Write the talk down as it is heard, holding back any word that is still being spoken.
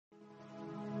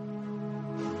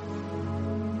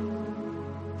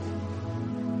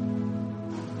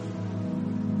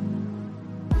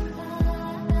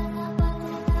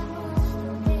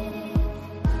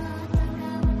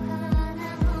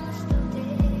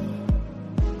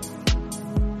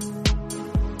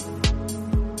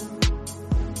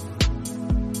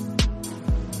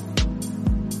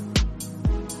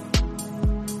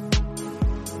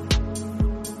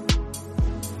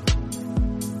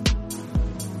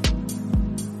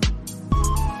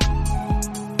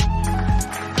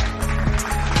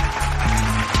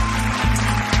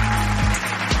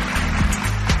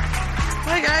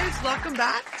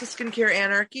Skincare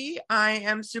Anarchy. I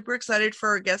am super excited for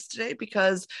our guest today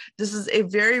because this is a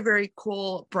very, very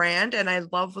cool brand and I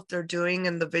love what they're doing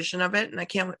and the vision of it. And I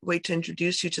can't wait to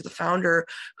introduce you to the founder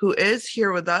who is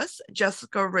here with us,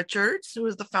 Jessica Richards, who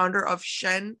is the founder of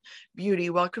Shen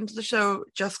Beauty. Welcome to the show,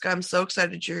 Jessica. I'm so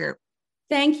excited you're here.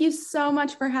 Thank you so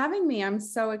much for having me. I'm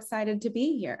so excited to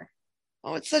be here.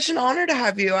 Oh, it's such an honor to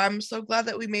have you. I'm so glad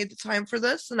that we made the time for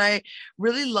this. And I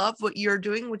really love what you're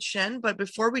doing with Shen. But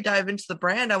before we dive into the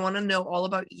brand, I want to know all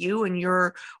about you and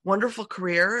your wonderful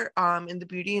career in the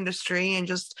beauty industry and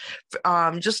just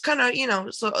kind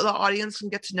of, so the audience can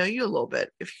get to know you a little bit,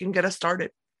 if you can get us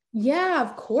started. Yeah,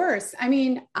 of course. I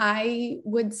mean, I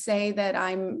would say that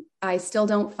I still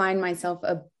don't find myself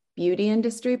a beauty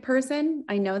industry person.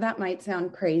 I know that might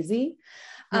sound crazy.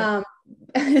 Yeah.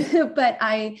 But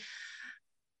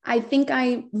I think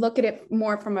I look at it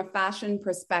more from a fashion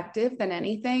perspective than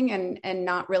anything and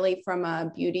not really from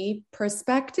a beauty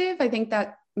perspective. I think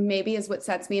that maybe is what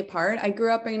sets me apart.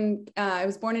 I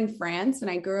was born in France and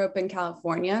I grew up in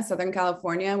California, Southern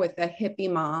California, with a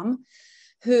hippie mom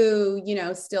who,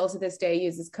 still to this day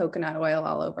uses coconut oil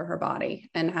all over her body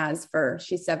and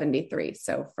she's 73.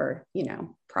 So for,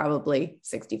 probably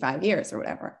 65 years or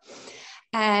whatever.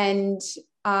 And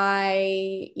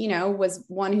I, was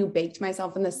one who baked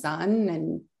myself in the sun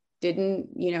and didn't,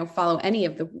 follow any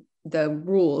of the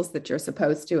rules that you're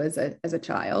supposed to as a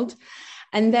child.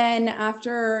 And then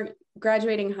after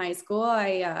graduating high school,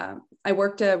 I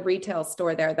worked a retail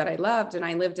store there that I loved, and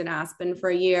I lived in Aspen for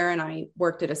a year, and I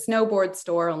worked at a snowboard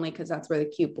store only because that's where the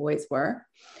cute boys were.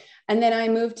 And then I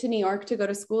moved to New York to go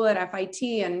to school at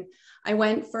FIT, and I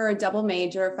went for a double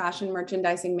major, fashion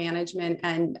merchandising management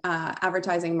and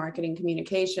advertising marketing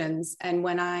communications. And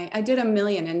when I did a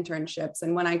million internships,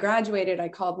 and when I graduated, I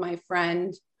called my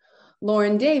friend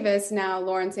Lauren Davis, now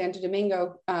Lauren Santo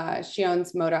Domingo, she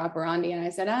owns Moda Operandi, and I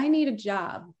said, I need a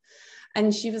job.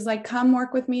 And she was like, come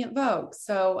work with me at Vogue.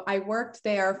 So I worked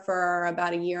there for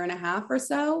about a year and a half or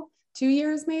so, 2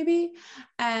 years maybe.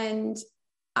 And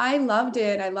I loved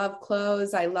it. I love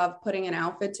clothes. I love putting an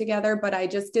outfit together, but I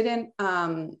just didn't,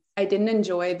 I didn't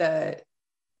enjoy the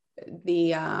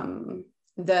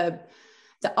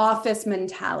office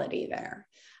mentality there.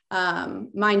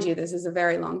 Mind you, this is a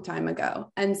very long time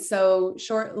ago. And so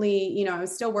shortly, I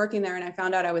was still working there and I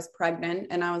found out I was pregnant,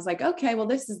 and I was like, okay, well,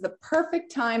 this is the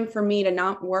perfect time for me to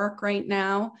not work right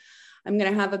now. I'm going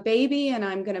to have a baby and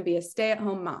I'm going to be a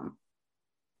stay-at-home mom.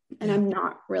 And I'm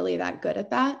not really that good at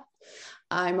that.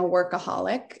 I'm a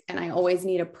workaholic and I always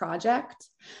need a project.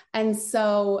 And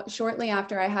so shortly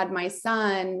after I had my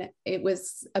son, it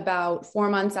was about 4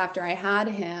 months after I had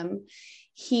him,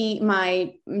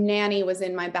 my nanny was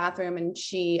in my bathroom and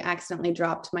she accidentally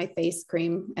dropped my face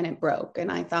cream and it broke.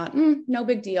 And I thought, no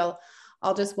big deal.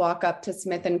 I'll just walk up to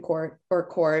Smith and Court,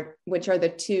 which are the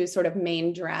two sort of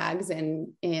main drags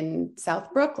in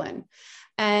South Brooklyn.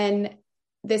 And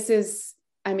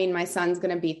my son's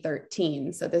going to be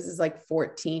 13. So this is like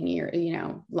 14 years,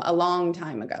 a long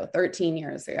time ago, 13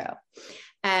 years ago.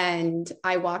 And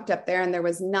I walked up there and there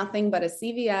was nothing but a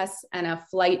CVS and a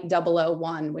Flight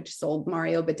 001, which sold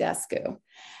Mario Badescu.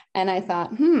 And I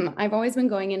thought, I've always been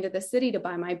going into the city to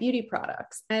buy my beauty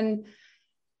products. And,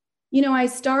 I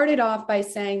started off by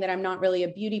saying that I'm not really a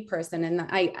beauty person. And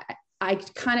I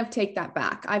kind of take that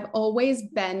back. I've always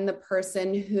been the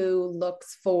person who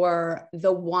looks for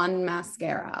the one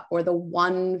mascara or the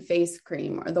one face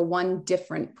cream or the one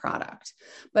different product,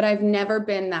 but I've never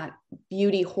been that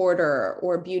beauty hoarder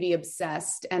or beauty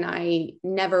obsessed. And I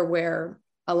never wear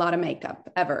a lot of makeup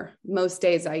ever. Most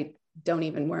days I don't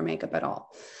even wear makeup at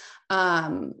all.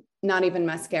 Not even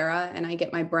mascara. And I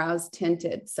get my brows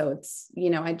tinted. So it's,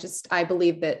 I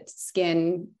believe that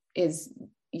skin is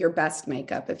your best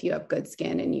makeup if you have good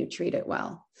skin and you treat it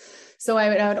well. So I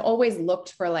would always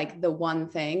looked for like the one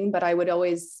thing, but I would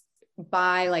always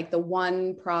buy like the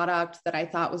one product that I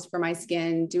thought was for my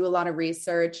skin, do a lot of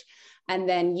research, and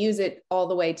then use it all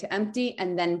the way to empty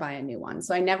and then buy a new one.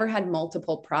 So I never had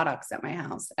multiple products at my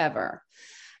house ever.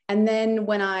 And then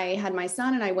when I had my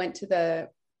son and I went to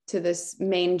this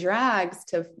main drags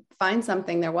to find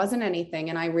something, there wasn't anything.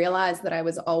 And I realized that I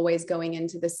was always going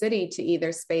into the city to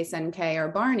either Space NK or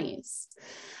Barney's.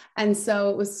 And so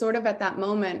it was sort of at that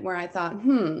moment where I thought,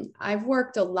 I've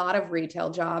worked a lot of retail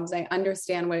jobs. I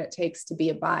understand what it takes to be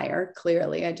a buyer.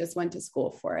 Clearly, I just went to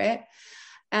school for it.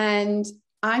 And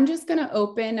I'm just going to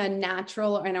open a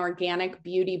natural and organic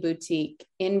beauty boutique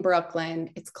in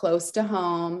Brooklyn. It's close to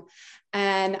home.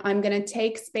 And I'm going to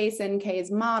take Space NK's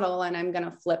model and I'm going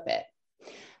to flip it.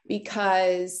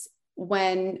 Because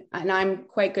and I'm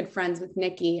quite good friends with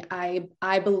Nikki,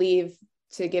 I believe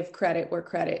to give credit where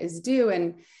credit is due.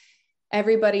 And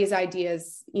everybody's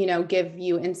ideas, you know, give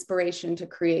you inspiration to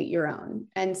create your own.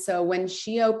 And so when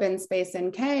she opened Space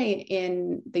NK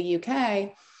in the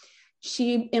UK,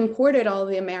 she imported all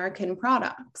the American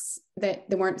products that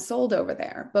weren't sold over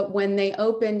there. But when they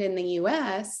opened in the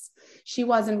US, she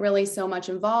wasn't really so much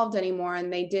involved anymore,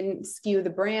 and they didn't skew the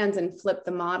brands and flip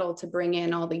the model to bring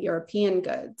in all the European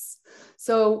goods.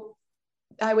 So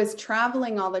I was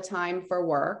traveling all the time for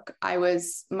work. My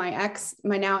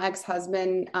now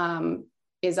ex-husband,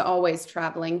 is always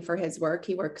traveling for his work.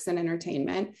 He works in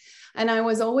entertainment. And I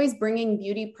was always bringing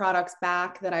beauty products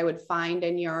back that I would find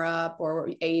in Europe or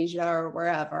Asia or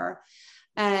wherever.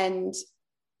 And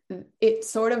it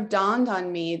sort of dawned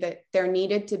on me that there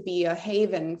needed to be a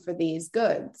haven for these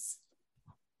goods.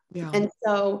 Yeah. And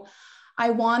so I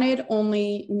wanted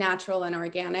only natural and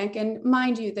organic. And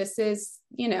mind you, this is,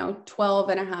 12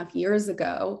 and a half years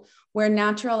ago, where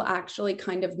natural actually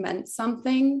kind of meant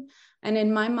something. And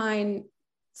in my mind,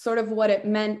 sort of what it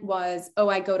meant was,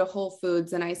 I go to Whole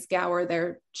Foods and I scour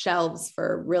their shelves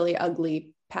for really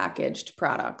ugly packaged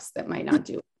products that might not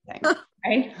do anything,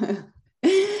 right?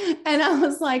 And I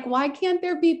was like, why can't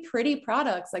there be pretty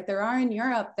products like there are in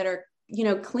Europe that are,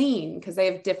 clean, because they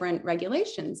have different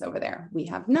regulations over there. We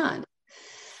have none.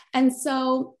 And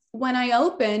so when I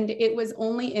opened, it was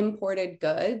only imported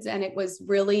goods, and it was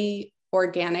really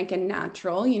organic and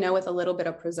natural, with a little bit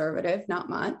of preservative, not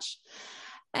much.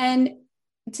 And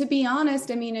to be honest,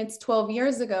 I mean, it's 12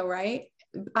 years ago, right?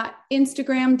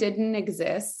 Instagram didn't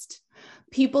exist.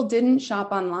 People didn't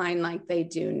shop online like they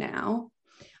do now.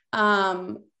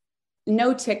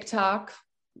 No TikTok,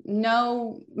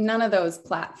 none of those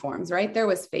platforms, right? There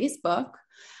was Facebook.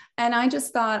 And I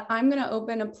just thought, I'm going to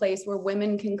open a place where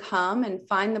women can come and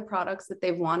find the products that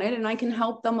they've wanted, and I can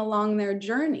help them along their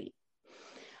journey.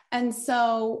 And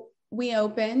so we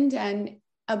opened, and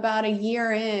about a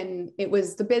year in,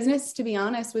 the business, to be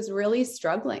honest, was really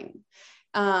struggling.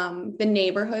 The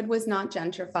neighborhood was not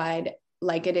gentrified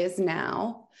like it is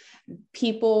now.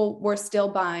 People were still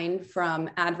buying from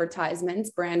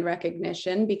advertisements, brand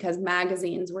recognition, because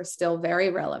magazines were still very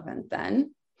relevant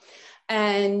then.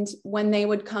 And when they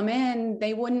would come in,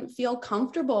 they wouldn't feel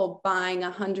comfortable buying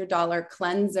 $100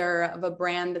 cleanser of a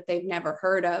brand that they've never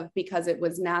heard of because it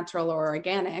was natural or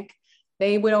organic.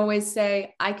 They would always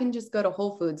say, I can just go to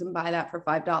Whole Foods and buy that for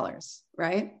 $5,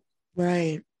 right?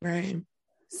 Right.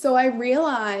 So I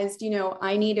realized,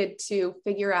 I needed to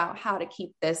figure out how to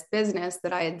keep this business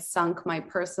that I had sunk my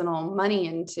personal money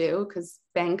into, because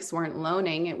banks weren't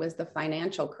loaning. It was the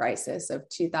financial crisis of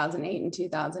 2008 and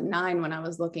 2009 when I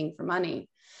was looking for money.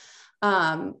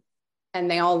 And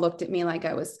they all looked at me like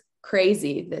I was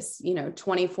crazy. This,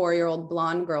 24-year-old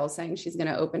blonde girl saying she's going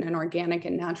to open an organic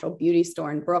and natural beauty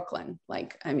store in Brooklyn.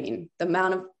 Like, I mean, the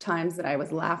amount of times that I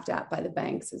was laughed at by the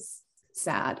banks is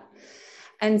sad.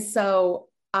 And so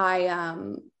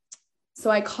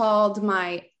I called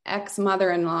my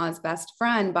ex-mother-in-law's best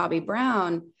friend, Bobbi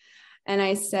Brown. And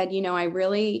I said,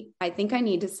 I think I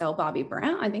need to sell Bobbi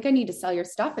Brown. I think I need to sell your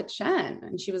stuff at Shen.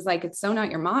 And she was like, it's so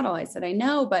not your model. I said, I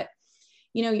know, but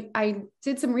I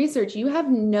did some research. You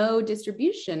have no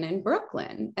distribution in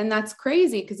Brooklyn. And that's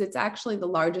crazy because it's actually the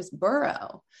largest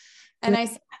borough. And I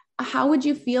said, how would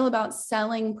you feel about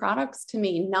selling products to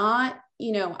me? Not,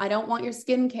 I don't want your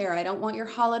skincare. I don't want your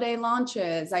holiday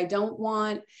launches. I don't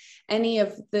want any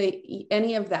of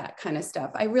that kind of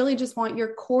stuff. I really just want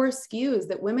your core SKUs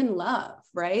that women love,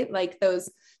 right? Like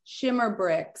those shimmer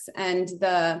bricks and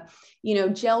the,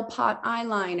 gel pot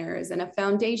eyeliners and a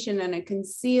foundation and a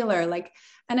concealer,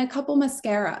 and a couple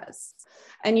mascaras.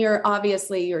 And your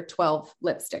 12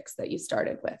 lipsticks that you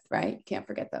started with, right? Can't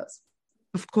forget those.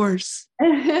 Of course.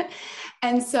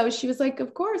 And so she was like,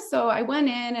 of course. So I went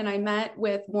in and I met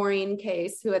with Maureen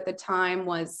Case, who at the time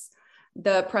was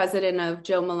the president of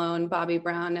Jo Malone, Bobbi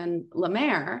Brown, and La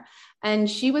Mer. And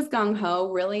she was gung-ho,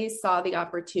 really saw the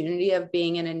opportunity of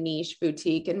being in a niche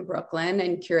boutique in Brooklyn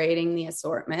and curating the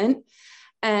assortment.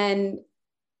 And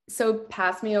so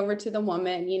passed me over to the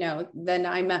woman, then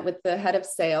I met with the head of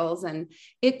sales, and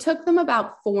it took them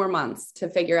about 4 months to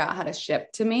figure out how to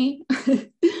ship to me.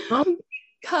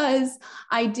 Because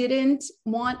I didn't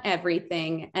want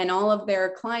everything, and all of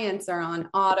their clients are on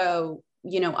auto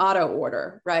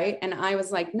order, right? And I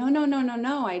was like, no,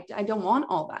 I don't want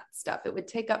all that stuff. It would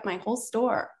take up my whole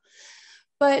store.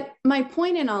 But my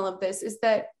point in all of this is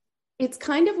that it's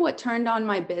kind of what turned on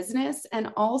my business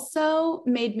and also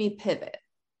made me pivot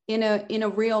in a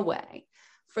real way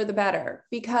for the better,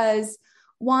 because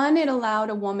one, it allowed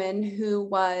a woman who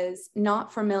was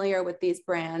not familiar with these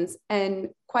brands. And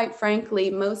quite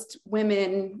frankly, most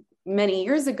women many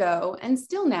years ago, and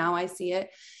still now I see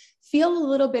it, feel a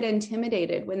little bit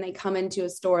intimidated when they come into a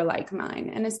store like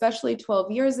mine. And especially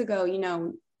 12 years ago, you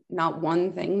know, not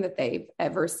one thing that they've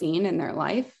ever seen in their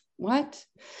life. What?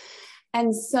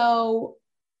 And so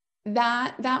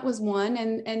that was one.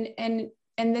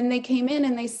 And then they came in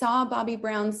and they saw Bobbi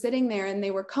Brown sitting there and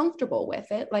they were comfortable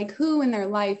with it. Like, who in their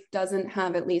life doesn't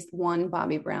have at least one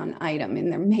Bobbi Brown item in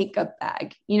their makeup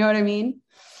bag? You know what I mean?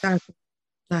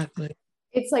 Exactly.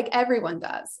 It's like everyone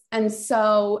does. And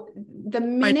so the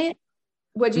minute,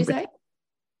 what'd you say?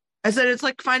 I said it's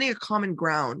like finding a common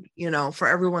ground, you know, for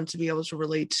everyone to be able to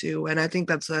relate to. And I think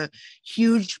that's a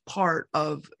huge part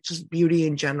of just beauty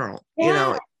in general, Yeah. you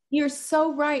know. You're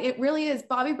so right. It really is.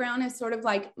 Bobbi Brown is sort of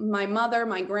like my mother,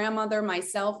 my grandmother,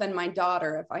 myself, and my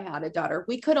daughter. If I had a daughter,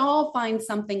 we could all find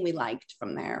something we liked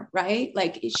from there, right?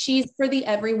 Like, she's for the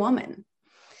every woman.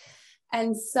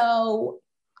 And so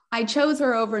I chose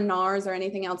her over NARS or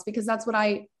anything else because that's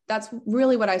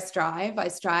really what I strive. I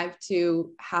strive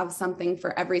to have something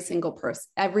for every single person,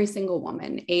 every single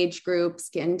woman, age group,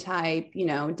 skin type, you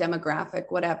know, demographic,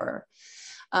 whatever.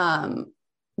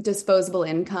 Disposable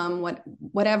income,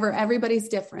 whatever, everybody's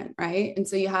different, right? And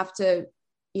so you have to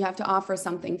offer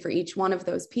something for each one of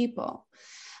those people.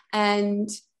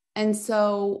 And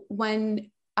so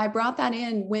when I brought that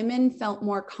in, women felt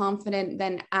more confident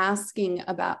than asking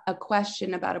about a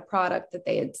question about a product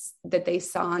that they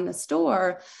saw in the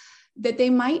store that they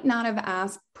might not have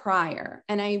asked prior.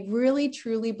 And I really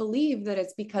truly believe that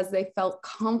it's because they felt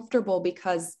comfortable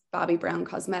because Bobbi Brown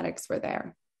Cosmetics were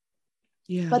there.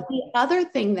 Yeah. But the other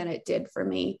thing that it did for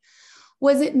me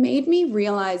was it made me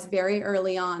realize very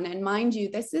early on, and mind you,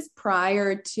 this is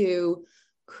prior to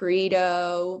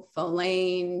Credo,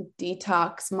 Folane,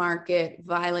 Detox Market,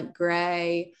 Violet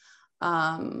Grey,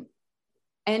 any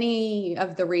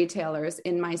of the retailers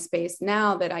in my space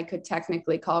now that I could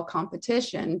technically call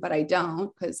competition, but I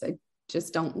don't, because I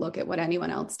just don't look at what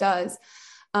anyone else does.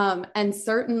 And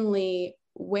certainly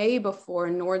way before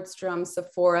Nordstrom,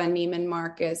 Sephora, Neiman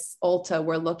Marcus, Ulta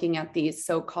were looking at these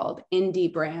so-called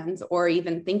indie brands, or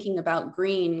even thinking about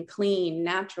green, clean,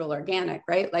 natural, organic,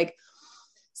 right? Like,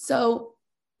 so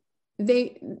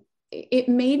it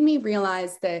made me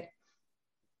realize that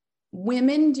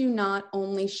women do not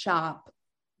only shop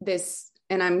this,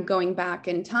 and I'm going back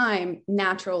in time,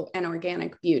 natural and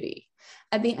organic beauty.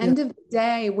 At the end of the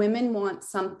day, women want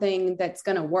something that's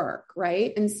going to work,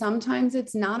 right? And sometimes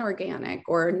it's not organic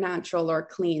or natural or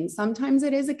clean. Sometimes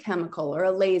it is a chemical or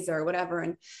a laser or whatever.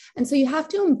 And so you have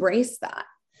to embrace that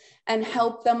and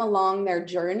help them along their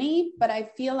journey. But I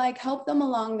feel like help them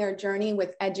along their journey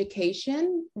with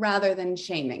education rather than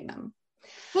shaming them.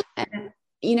 And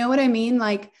you know what I mean?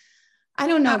 Like, I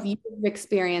don't know if you've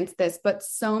experienced this, but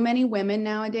so many women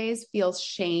nowadays feel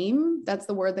shame. That's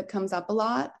the word that comes up a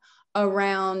lot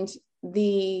around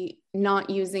the not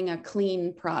using a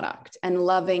clean product and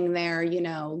loving their, you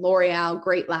know, L'Oreal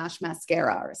Great Lash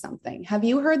Mascara or something. Have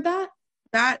you heard that?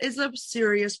 That is a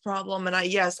serious problem. And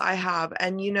yes, I have.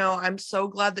 And, you know, I'm so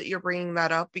glad that you're bringing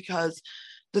that up, because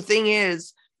the thing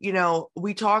is, you know,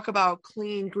 we talk about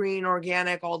clean, green,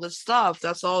 organic, all this stuff.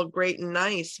 That's all great and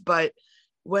nice. But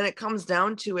when it comes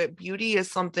down to it, beauty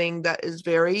is something that is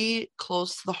very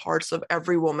close to the hearts of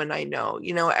every woman I know.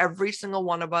 You know, every single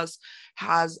one of us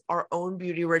has our own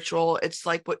beauty ritual. It's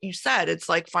like what you said. It's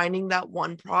like finding that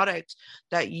one product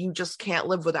that you just can't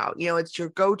live without. You know, it's your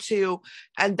go-to.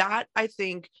 And that, I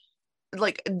think,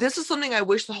 like, this is something I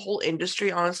wish the whole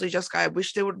industry, honestly, Jessica, I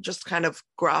wish they would just kind of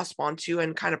grasp onto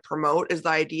and kind of promote, is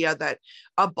the idea that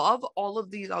above all of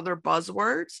these other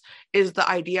buzzwords is the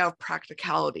idea of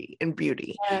practicality in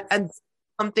beauty. Yes. And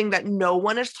something that no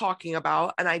one is talking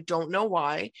about, and I don't know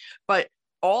why, but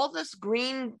all this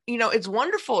green, you know, it's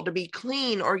wonderful to be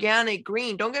clean, organic,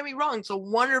 green. Don't get me wrong. It's a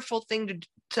wonderful thing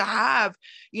to have,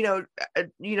 you know,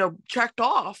 checked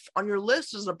off on your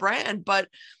list as a brand. But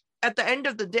at the end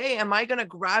of the day, am I going to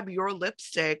grab your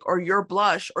lipstick or your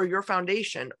blush or your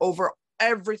foundation over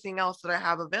everything else that I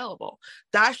have available?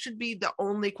 That should be the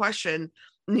only question,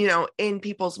 you know, in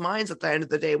people's minds at the end of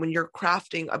the day when you're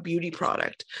crafting a beauty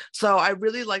product. So I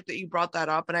really like that you brought that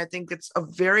up. And I think it's a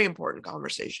very important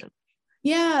conversation.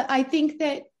 Yeah, I think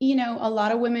that, you know, a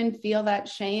lot of women feel that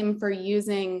shame for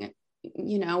using,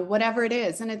 you know, whatever it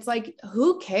is. And it's like,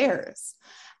 who cares?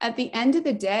 At the end of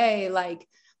the day, like,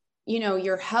 you know,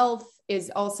 your health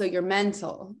is also your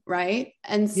mental, right?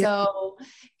 And so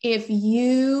if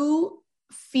you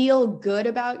feel good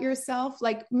about yourself,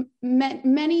 like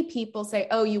many people say,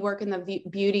 oh, you work in the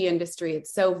beauty industry,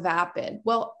 it's so vapid.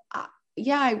 Well,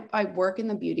 yeah, I work in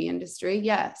the beauty industry.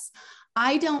 Yes.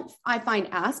 I find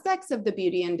aspects of the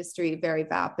beauty industry very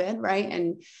vapid,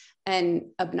 right? And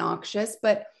obnoxious,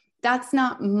 but that's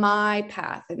not my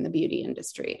path in the beauty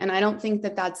industry. And I don't think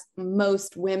that that's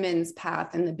most women's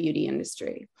path in the beauty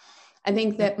industry. I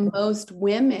think that most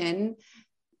women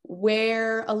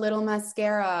wear a little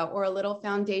mascara or a little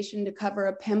foundation to cover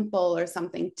a pimple or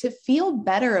something to feel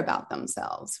better about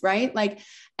themselves, right? Like,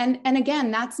 and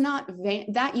again, that's not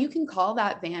that you can call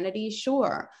that vanity,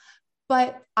 sure,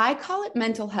 but I call it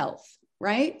mental health,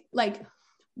 right? Like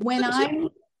when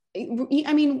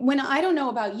when I don't know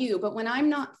about you, but when I'm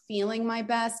not feeling my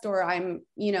best, or I'm,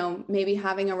 maybe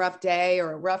having a rough day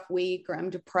or a rough week, or I'm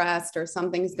depressed or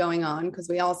something's going on, because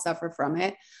we all suffer from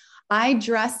it, I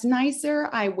dress nicer,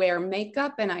 I wear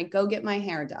makeup, and I go get my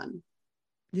hair done.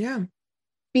 Yeah.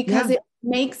 Because it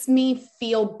makes me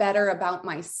feel better about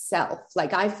myself.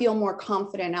 Like I feel more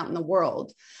confident out in the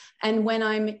world. And when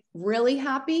I'm really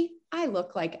happy, I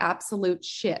look like absolute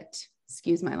shit.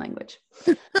 Excuse my language.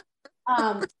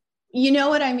 You know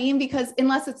what I mean? Because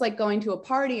unless it's like going to a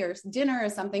party or dinner or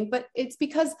something, but it's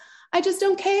because I just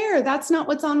don't care. That's not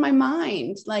what's on my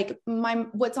mind. Like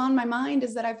what's on my mind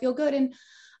is that I feel good. And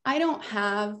I don't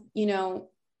have,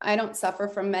 I don't suffer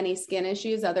from many skin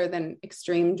issues other than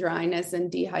extreme dryness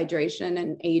and dehydration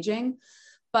and aging.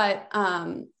 But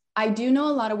I do know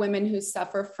a lot of women who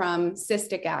suffer from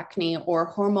cystic acne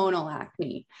or hormonal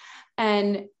acne.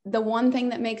 And the one thing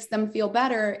that makes them feel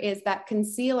better is that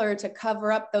concealer to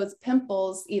cover up those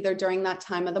pimples, either during that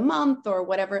time of the month or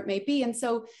whatever it may be. And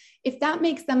so if that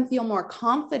makes them feel more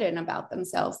confident about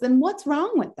themselves, then what's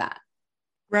wrong with that?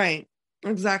 Right.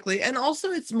 Exactly. And also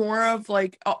it's more of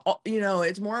like,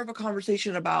 it's more of a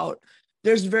conversation about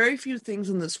there's very few things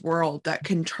in this world that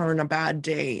can turn a bad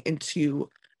day into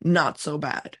not so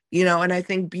bad, and I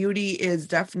think beauty is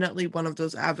definitely one of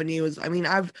those avenues. I mean,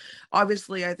 I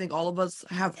think all of us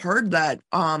have heard that,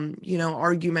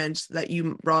 arguments that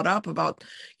you brought up about,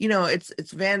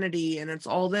 it's vanity and it's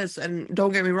all this. And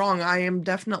don't get me wrong, I am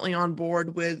definitely on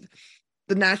board with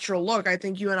the natural look. I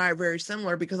think you and I are very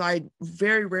similar because I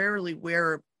very rarely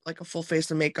wear like a full face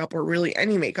of makeup or really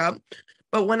any makeup.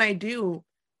 But when I do,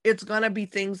 it's going to be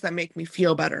things that make me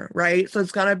feel better, right? So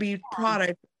it's going to be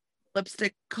product,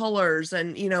 lipstick colors,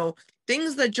 and,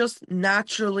 things that just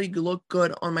naturally look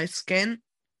good on my skin,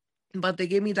 but they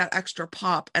give me that extra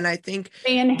pop. And I think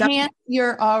they enhance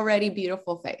your already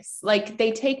beautiful face. Like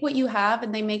they take what you have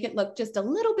and they make it look just a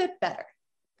little bit better.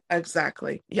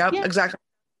 Exactly. Yep, yeah. Exactly.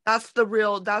 That's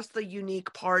the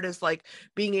unique part, is like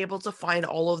being able to find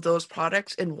all of those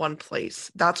products in one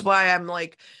place. That's why I'm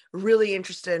like really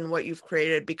interested in what you've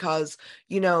created, because,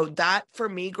 that for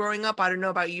me growing up, I don't know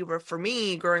about you, but for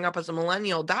me growing up as a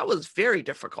millennial, that was very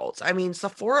difficult. I mean,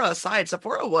 Sephora aside,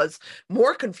 Sephora was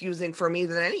more confusing for me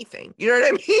than anything. You know what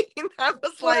I mean? I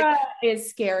was Sephora is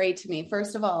scary to me.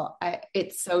 First of all,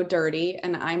 it's so dirty,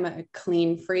 and I'm a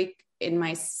clean freak in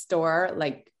my store.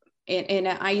 Like, and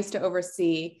I used to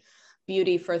oversee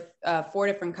beauty for 4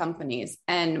 different companies.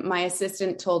 And my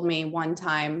assistant told me one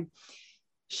time,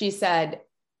 she said,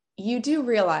 "You do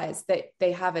realize that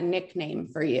they have a nickname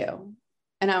for you?"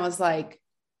 And I was like,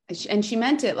 and she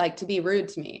meant it like to be rude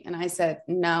to me. And I said,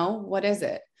 "No, what is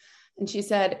it?" And she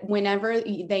said, "Whenever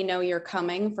they know you're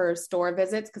coming for store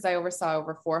visits," because I oversaw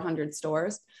over 400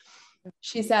 stores.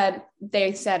 She said,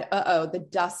 they said, "Uh-oh, the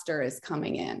duster is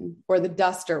coming in," or "the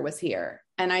duster was here."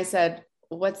 And I said,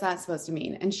 "What's that supposed to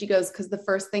mean?" And she goes, "Because the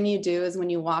first thing you do is when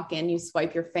you walk in, you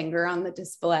swipe your finger on the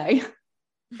display."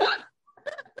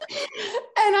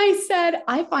 And I said,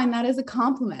 I find that as a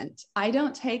compliment. I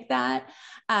don't take that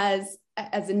as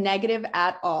a negative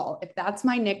at all. If that's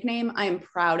my nickname, I am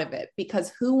proud of it,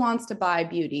 because who wants to buy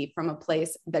beauty from a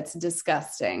place that's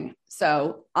disgusting?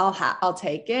 So I'll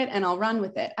take it and I'll run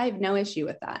with it. I have no issue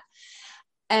with that.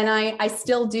 And I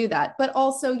still do that. But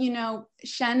also,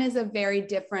 Shen is a very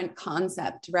different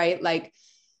concept, right? Like,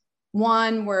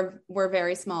 one, we're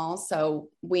very small, so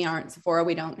we aren't Sephora.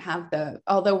 We don't have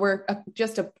although we're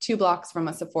just 2 blocks from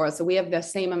a Sephora. So we have the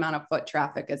same amount of foot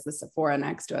traffic as the Sephora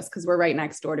next to us, because we're right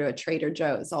next door to a Trader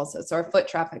Joe's also. So our foot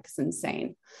traffic is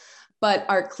insane. But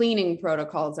our cleaning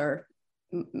protocols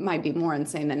might be more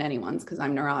insane than anyone's, because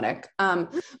I'm neurotic.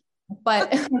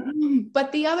 But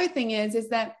the other thing is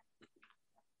that,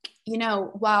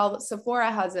 while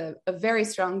Sephora has a very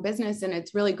strong business and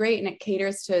it's really great and it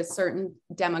caters to a certain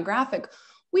demographic,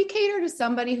 we cater to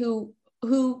somebody who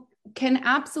can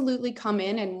absolutely come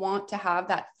in and want to have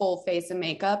that full face of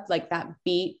makeup, like that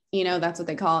beat, that's what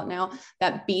they call it now,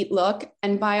 that beat look.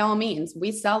 And by all means,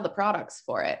 we sell the products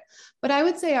for it. But I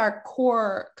would say our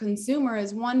core consumer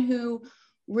is one who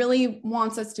really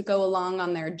wants us to go along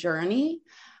on their journey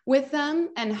with them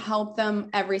and help them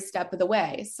every step of the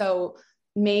way. So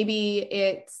maybe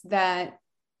it's that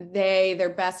their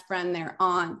best friend, their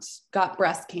aunt got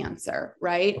breast cancer,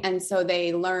 right? And so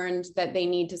they learned that they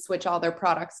need to switch all their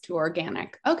products to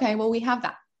organic. Okay, well, we have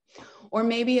that. Or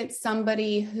maybe it's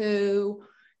somebody who,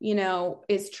 you know,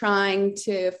 is trying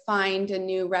to find a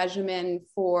new regimen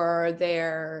for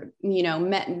their, you know,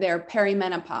 their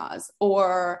perimenopause,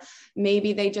 or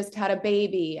maybe they just had a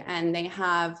baby and they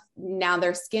have, now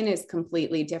their skin is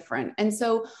completely different. And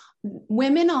so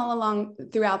women all along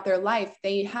throughout their life,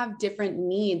 they have different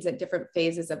needs at different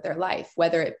phases of their life,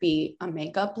 whether it be a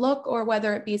makeup look or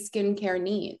whether it be skincare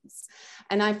needs.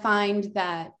 And I find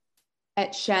that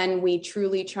at Shen, we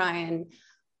truly try and,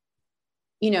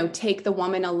 you know, take the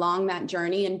woman along that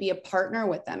journey and be a partner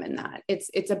with them in that.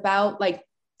 It's about like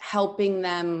helping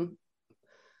them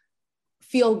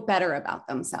feel better about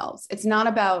themselves. It's not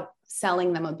about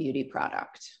selling them a beauty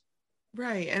product.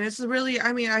 Right. And it's really,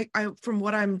 I mean, I from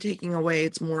what I'm taking away,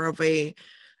 it's more of an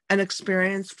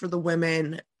experience for the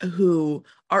women who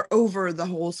are over the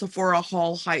whole Sephora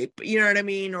haul hype, you know what I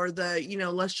mean? Or the, you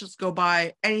know, let's just go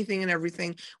buy anything and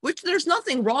everything, which there's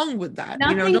nothing wrong with that.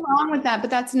 Nothing wrong with that, but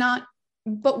that's not,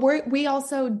 but we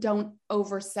also don't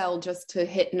oversell just to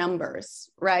hit numbers,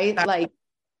 right? Like,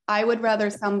 I would rather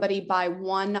somebody buy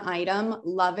one item,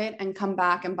 love it, and come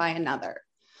back and buy another.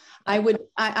 I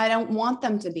don't want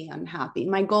them to be unhappy.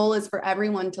 My goal is for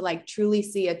everyone to like truly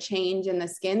see a change in the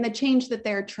skin, the change that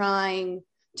they're trying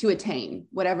to attain,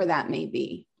 whatever that may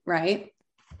be, right?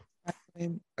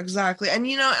 Exactly. And,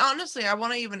 you know, honestly, I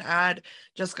want to even add,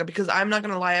 Jessica, because I'm not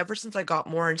going to lie, ever since I got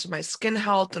more into my skin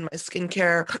health and my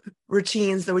skincare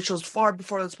routines, which was far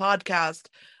before this podcast,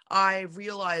 I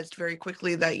realized very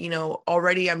quickly that, you know,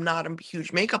 already I'm not a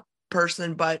huge makeup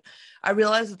person, but I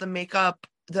realized that the makeup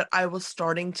that I was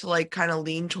starting to like kind of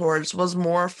lean towards was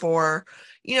more for,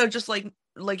 you know, just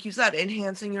like you said,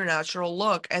 enhancing your natural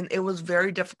look. And it was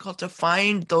very difficult to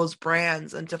find those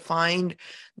brands and to find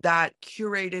that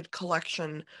curated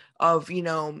collection of, you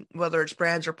know, whether it's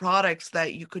brands or products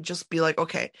that you could just be like,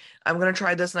 okay, I'm going to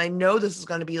try this. And I know this is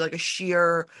going to be like a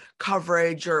sheer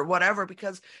coverage or whatever,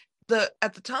 because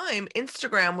at the time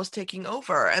Instagram was taking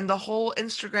over and the whole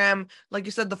Instagram, like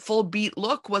you said, the full beat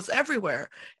look was everywhere.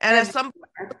 And as some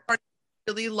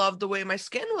really loved the way my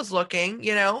skin was looking,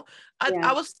 you know,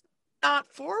 I was not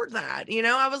for that, you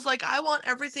know. I was like, I want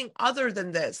everything other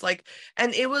than this, like,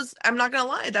 and it was, I'm not gonna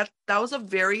lie, that was a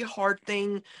very hard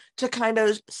thing to kind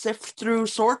of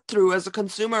sort through as a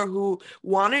consumer who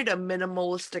wanted a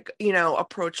minimalistic, you know,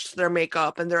 approach to their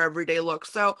makeup and their everyday look.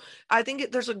 So I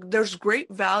think there's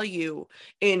great value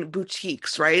in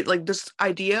boutiques, right? Like this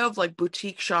idea of like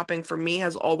boutique shopping for me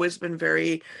has always been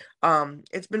very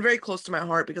it's been very close to my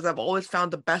heart, because I've always found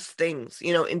the best things,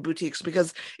 you know, in boutiques,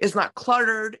 because it's not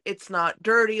cluttered, it's not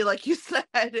dirty, like you said,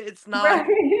 it's not,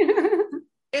 Right.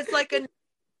 it's like a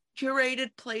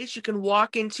curated place you can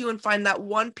walk into and find that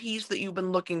one piece that you've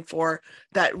been looking for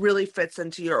that really fits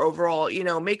into your overall, you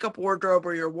know, makeup wardrobe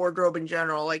or your wardrobe in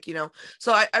general, like, you know.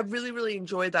 So I really, really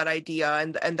enjoyed that idea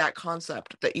and that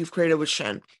concept that you've created with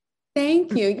Shen.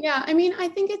 Thank you. Yeah. I mean, I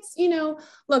think it's, you know,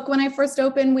 look, when I first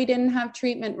opened, we didn't have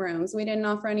treatment rooms. We didn't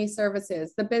offer any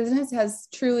services. The business has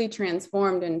truly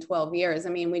transformed in 12 years.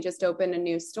 I mean, we just opened a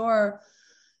new store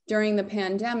during the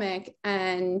pandemic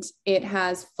and it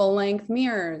has full length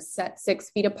mirrors set 6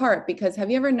 feet apart, because have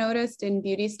you ever noticed in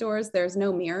beauty stores, there's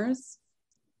no mirrors?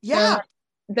 Yeah.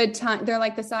 They're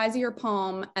like the size of your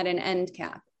palm at an end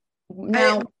cap.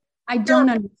 Now, I don't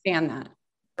understand that.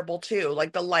 Too,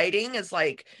 like the lighting is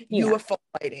like UFO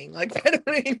lighting, like I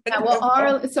don't even yeah, well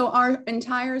our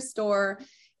entire store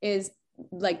is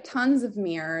like tons of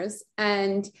mirrors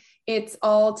and it's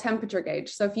all temperature gauge.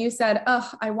 So if you said, oh,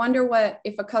 I wonder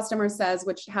if a customer says,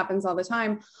 which happens all the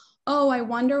time, oh, I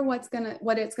wonder what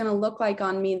it's gonna look like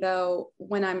on me though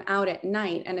when I'm out at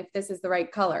night, and if this is the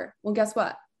right color, well, guess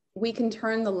what, we can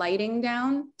turn the lighting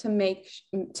down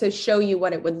to show you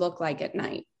what it would look like at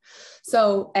night.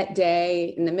 So at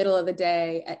day, in the middle of the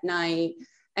day, at night.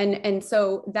 And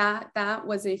so that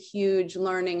was a huge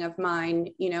learning of mine.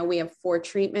 You know, we have 4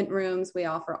 treatment rooms. We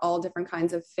offer all different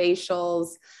kinds of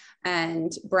facials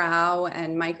and brow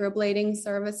and microblading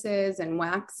services and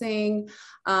waxing.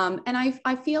 And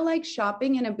I feel like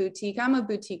shopping in a boutique, I'm a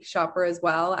boutique shopper as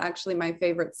well. Actually, my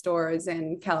favorite store is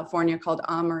in California called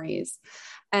Amory's.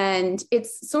 And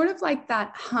it's sort of like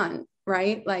that hunt,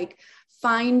 right? Like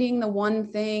finding the one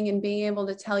thing and being able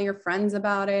to tell your friends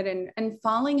about it and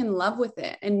falling in love with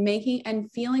it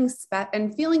and feeling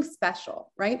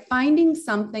special, right? Finding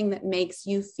something that makes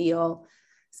you feel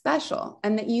special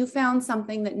and that you found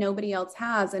something that nobody else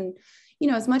has. And, you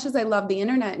know, as much as I love the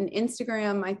internet and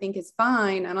Instagram, I think is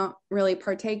fine. I don't really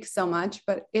partake so much,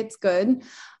 but it's good.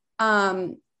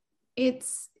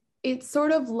 it's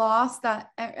sort of lost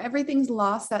that, everything's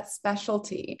lost that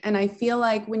specialty. And I feel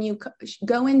like when you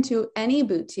go into any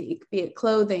boutique, be it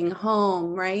clothing,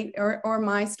 home, right, or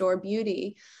my store,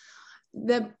 beauty,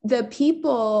 the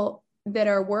people that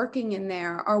are working in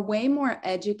there are way more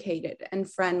educated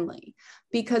and friendly,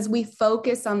 because we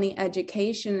focus on the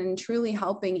education and truly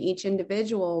helping each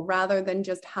individual rather than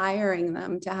just hiring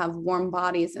them to have warm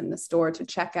bodies in the store to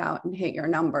check out and hit your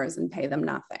numbers and pay them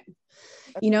nothing.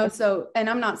 So, and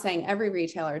I'm not saying every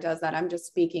retailer does that. I'm just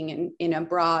speaking in a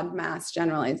broad mass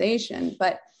generalization,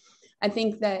 but I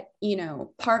think that,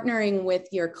 partnering with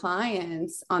your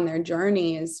clients on their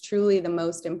journey is truly the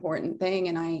most important thing.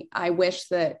 And I wish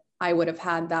that I would have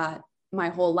had that my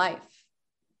whole life.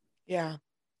 Yeah.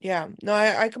 Yeah. No,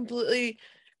 I completely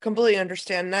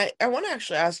understand. And I want to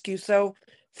actually ask you, so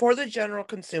for the general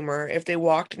consumer, if they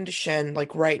walked into Shen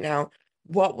like right now,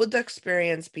 what would the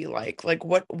experience be like? Like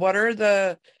what are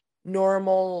the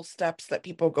normal steps that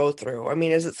people go through? I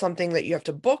mean, is it something that you have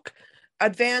to book in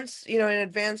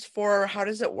advance for? How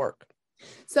does it work?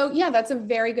 So yeah, that's a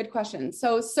very good question.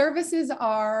 So services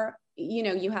are,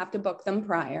 you have to book them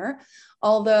prior,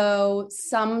 although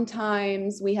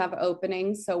sometimes we have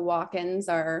openings. So walk-ins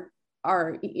are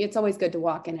it's always good to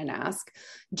walk in and ask.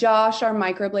 Josh, our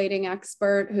microblading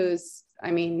expert,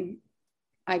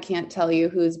 I can't tell you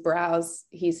whose brows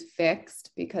he's fixed,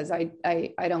 because I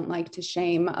don't like to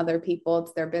shame other people.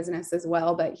 It's their business as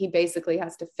well, but he basically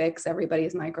has to fix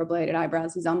everybody's microbladed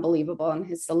eyebrows. He's unbelievable. And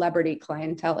his celebrity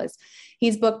clientele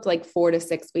he's booked like 4 to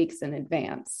 6 weeks in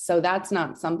advance. So that's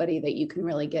not somebody that you can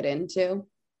really get into.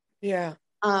 Yeah.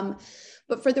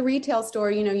 But for the retail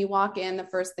store, you walk in, the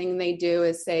first thing they do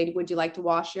is say, would you like to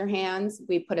wash your hands?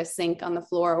 We put a sink on the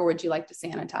floor, or would you like to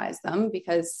sanitize them?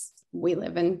 Because we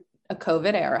live in a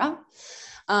COVID era.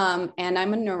 And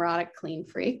I'm a neurotic clean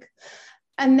freak.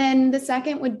 And then the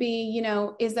second would be,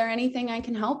 is there anything I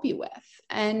can help you with?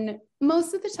 And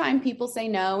most of the time people say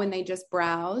no, and they just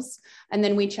browse, and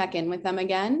then we check in with them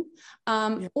again.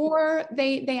 Or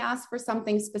they ask for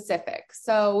something specific.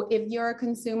 So if you're a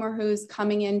consumer who's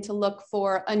coming in to look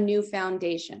for a new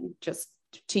foundation, just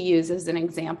to use as an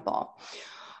example,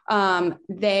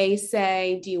 they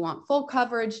say, do you want full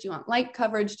coverage? Do you want light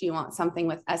coverage? Do you want something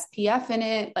with SPF in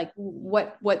it? Like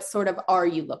what sort of are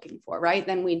you looking for? Right.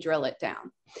 Then we drill it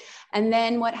down. And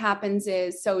then what happens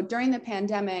is, so during the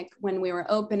pandemic, when we were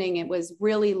opening, it was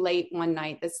really late one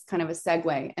night. This is kind of a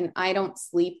segue. And I don't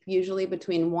sleep usually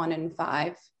between 1 and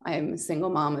 5. I'm a single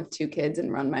mom of 2 kids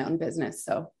and run my own business.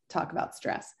 So talk about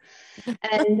stress.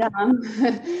 And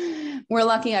we're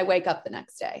lucky I wake up the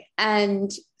next day.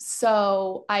 And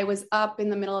so I was up in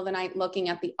the middle of the night looking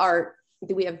at the art.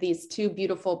 We have these 2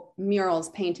 beautiful murals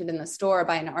painted in the store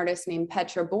by an artist named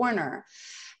Petra Borner.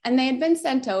 And they had been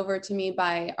sent over to me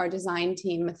by our design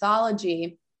team,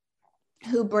 Mythology,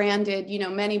 who branded,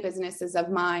 many businesses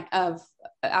of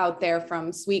out there,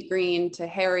 from Sweet Green to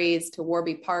Harry's to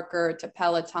Warby Parker to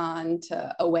Peloton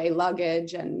to Away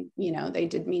Luggage. And, they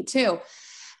did me too.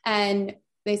 And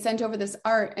they sent over this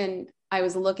art, and I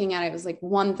was looking at it. It was like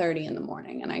 1:30 in the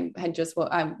morning, and I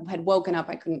had woken up.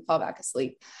 I couldn't fall back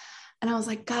asleep. And I was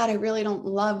like, God, I really don't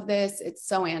love this. It's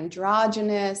so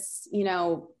androgynous.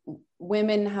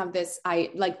 Women have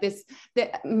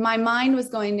my mind was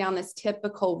going down this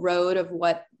typical road of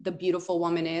what the beautiful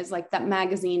woman is, like that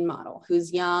magazine model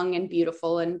who's young and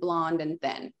beautiful and blonde and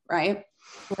thin. Right.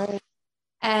 Right.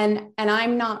 And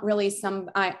I'm not really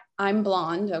I'm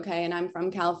blonde. Okay. And I'm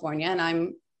from California, and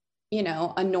I'm,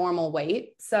 a normal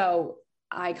weight. So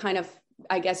I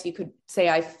guess you could say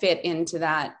I fit into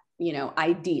that,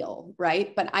 ideal,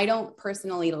 right? But I don't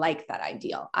personally like that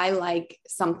ideal. I like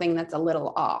something that's a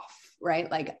little off, right?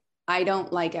 Like I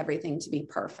don't like everything to be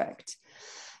perfect.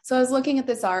 So I was looking at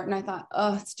this art and I thought,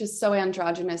 oh, it's just so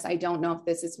androgynous. I don't know if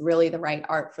this is really the right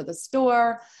art for the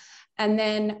store. And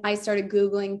then I started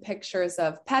Googling pictures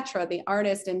of Petra, the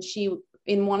artist, and she,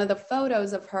 in one of the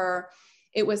photos of her,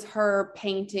 it was her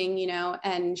painting,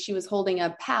 and she was holding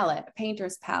a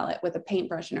painter's palette with a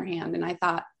paintbrush in her hand. And I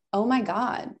thought, oh my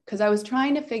God, because I was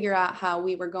trying to figure out how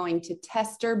we were going to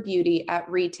test her beauty at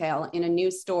retail in a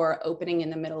new store opening in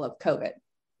the middle of COVID.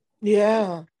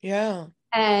 Yeah. Yeah.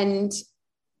 And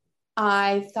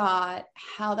I thought,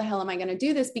 how the hell am I going to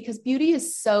do this? Because beauty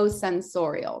is so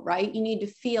sensorial, right? You need to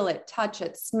feel it, touch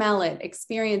it, smell it,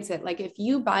 experience it. Like if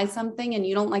you buy something and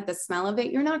you don't like the smell of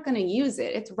it, you're not going to use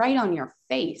it. It's right on your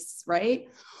face, right?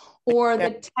 Or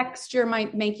the texture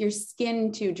might make your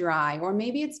skin too dry, or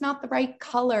maybe it's not the right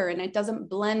color and it doesn't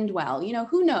blend well.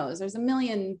 Who knows? There's a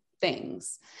million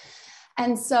things.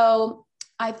 And so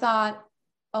I thought,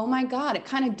 oh my God, it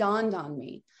kind of dawned on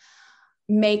me.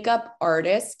 Makeup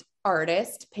artist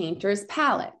artist painter's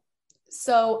palette.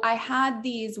 So I had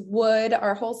these wood,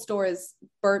 our whole store is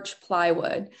birch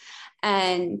plywood,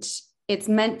 and it's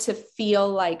meant to feel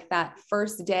like that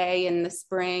first day in the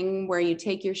spring where you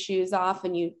take your shoes off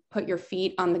and you put your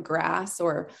feet on the grass,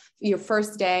 or your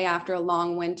first day after a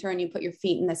long winter and you put your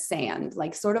feet in the sand,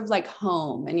 like sort of like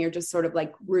home, and you're just sort of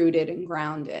like rooted and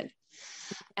grounded.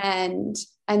 And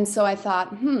so I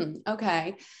thought,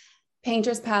 okay,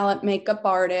 painter's palette, makeup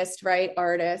artist, right?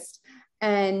 Artist.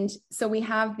 And so we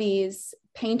have these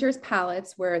painter's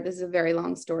palettes where this is a very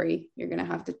long story. You're going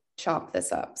to have to chop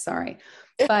this up. Sorry.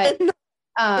 But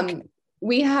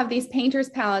we have these painter's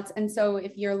palettes. And so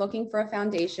if you're looking for a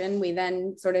foundation, we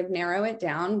then sort of narrow it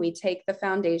down. We take the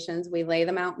foundations, we lay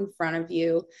them out in front of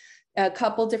you, a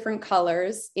couple different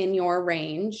colors in your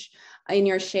range, in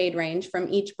your shade range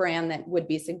from each brand that would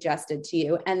be suggested to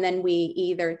you. And then we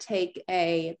either take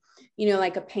a,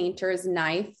 like a painter's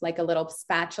knife, like a little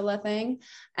spatula thing.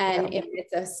 And if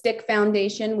it's a stick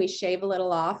foundation, we shave a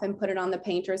little off and put it on the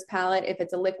painter's palette. If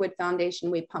it's a liquid foundation,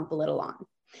 we pump a little on.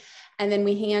 And then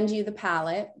we hand you the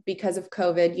palette. Because of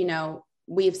COVID,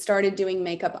 we've started doing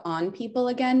makeup on people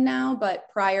again now, but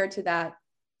prior to that,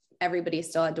 everybody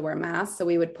still had to wear masks. So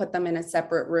we would put them in a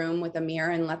separate room with a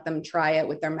mirror and let them try it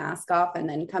with their mask off and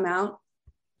then come out.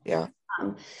 Yeah.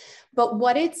 But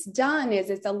what it's done is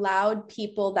it's allowed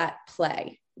people that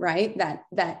play, right?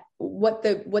 That what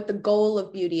the goal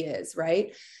of beauty is,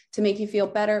 right? To make you feel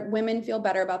better, women feel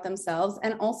better about themselves,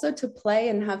 and also to play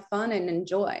and have fun and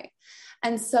enjoy.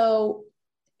 And so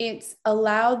it's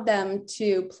allowed them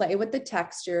to play with the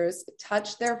textures,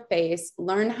 touch their face,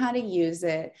 learn how to use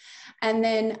it, and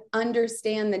then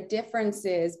understand the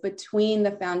differences between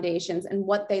the foundations and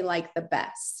what they like the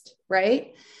best,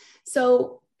 right?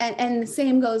 So, and the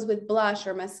same goes with blush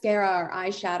or mascara or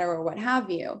eyeshadow or what have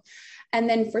you. And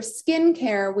then for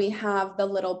skincare, we have the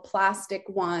little plastic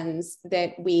ones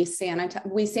that we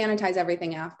sanitize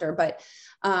everything after, but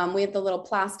we have the little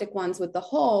plastic ones with the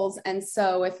holes. And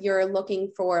so if you're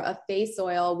looking for a face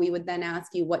oil, we would then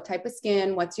ask you what type of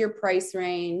skin, what's your price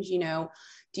range,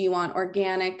 do you want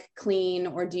organic, clean,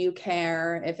 or do you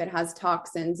care if it has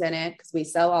toxins in it? Because we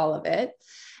sell all of it.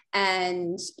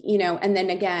 And, and then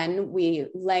again, we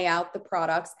lay out the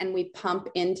products and we pump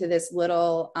into this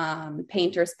little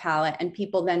painter's palette, and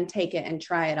people then take it and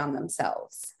try it on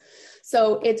themselves.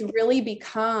 So it's really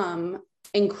become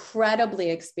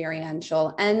incredibly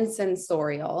experiential and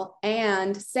sensorial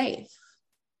and safe.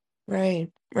 Right.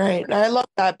 And I love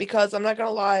that, because I'm not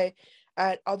gonna lie,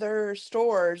 at other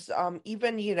stores,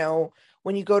 even,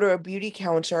 when you go to a beauty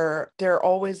counter, they're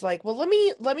always like, well, let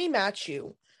me match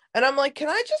you. And I'm like, can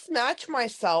I just match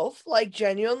myself? Like,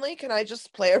 genuinely, can I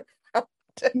just play around?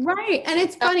 Right. And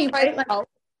it's funny, right? Like,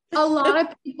 a lot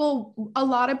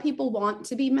of people want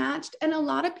to be matched, and a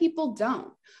lot of people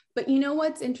don't. But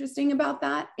what's interesting about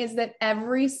that is that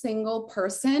every single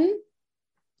person,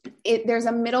 there's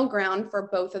a middle ground for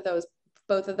both of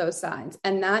those sides.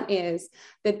 And that is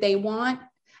that they want,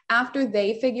 after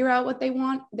they figure out what they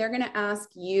want, they're going to ask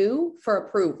you for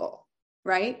approval,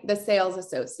 right? The sales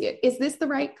associate. Is this the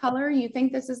right color? You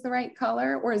think this is the right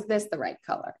color? Or is this the right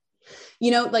color?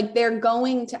 Like, they're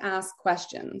going to ask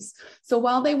questions. So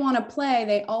while they want to play,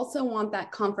 they also want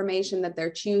that confirmation that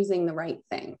they're choosing the right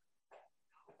thing.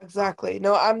 Exactly.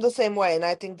 No, I'm the same way. And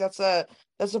I think that's a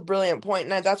brilliant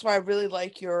point. And that's why I really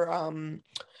like your,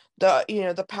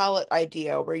 the palette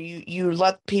idea, where you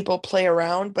let people play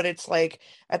around, but it's like,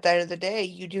 at the end of the day,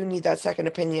 you do need that second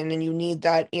opinion, and you need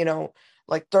that,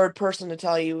 like, third person to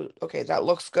tell you, okay, that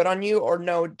looks good on you, or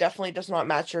no, definitely does not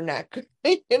match your neck.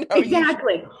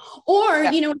 Exactly. Or,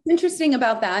 what's interesting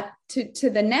about that, to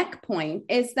the neck point,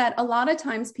 is that a lot of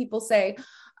times people say,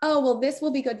 oh, well, this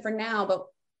will be good for now, but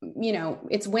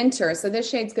it's winter, so this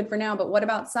shade's good for now, but what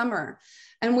about summer?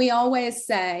 And we always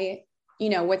say,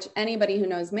 which anybody who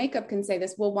knows makeup can say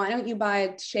this, well, why don't you buy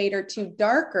a shade or two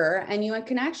darker, and you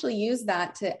can actually use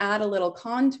that to add a little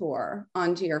contour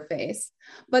onto your face.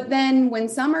 But then when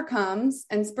summer comes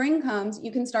and spring comes,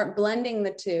 you can start blending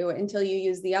the two until you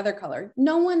use the other color.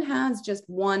 No one has just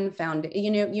one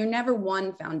foundation, you're never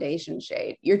one foundation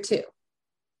shade, you're two.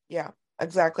 Yeah,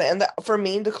 exactly. And for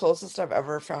me, the closest I've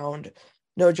ever found,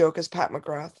 no joke, is Pat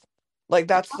McGrath. Like,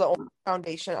 that's the only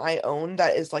foundation I own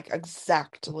that is like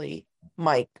exactly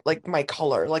my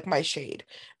color, like my shade,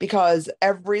 because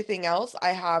everything else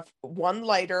I have one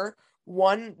lighter,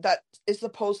 one that is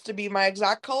supposed to be my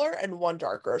exact color, and one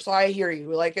darker. So I hear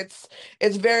you. Like,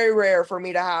 it's very rare for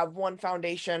me to have one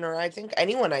foundation, or I think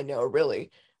anyone I know,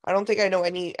 really. I don't think I know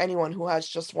anyone who has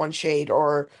just one shade,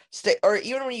 or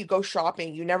even when you go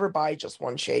shopping, you never buy just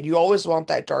one shade. You always want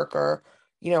that darker,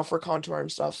 for contour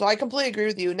and stuff. So I completely agree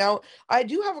with you. Now, I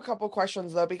do have a couple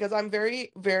questions though, because I'm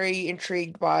very, very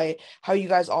intrigued by how you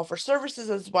guys offer services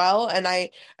as well. And I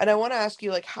want to ask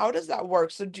you, like, how does that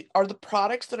work? So are the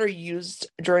products that are used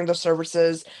during the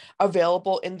services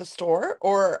available in the store,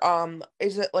 or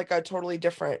is it like a totally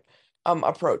different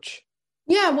approach?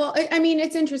 Yeah, well, I mean,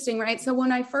 it's interesting, right? So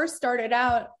when I first started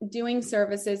out doing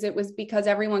services, it was because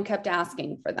everyone kept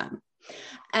asking for them.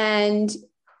 And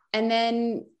and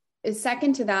then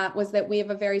second to that was that we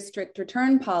have a very strict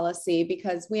return policy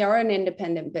because we are an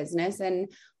independent business and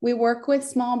we work with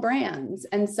small brands.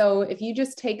 And so if you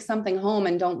just take something home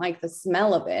and don't like the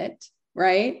smell of it,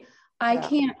 right? I Yeah.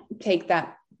 can't take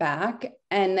that back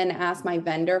and then ask my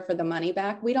vendor for the money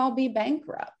back. We'd all be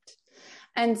bankrupt.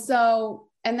 And so,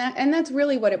 that's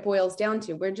really what it boils down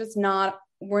to.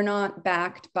 We're not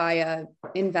backed by a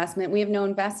investment. We have no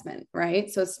investment,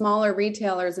 right? So smaller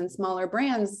retailers and smaller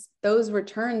brands, those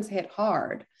returns hit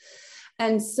hard.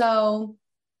 And so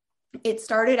it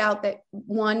started out that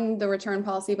one, the return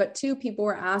policy, but two, people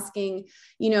were asking,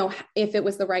 if it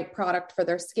was the right product for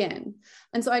their skin.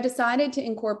 And so I decided to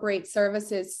incorporate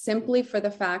services simply for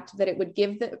the fact that it would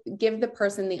give the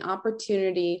person the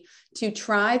opportunity to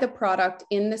try the product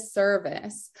in the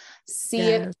service, see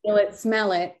it, feel it,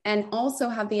 smell it, and also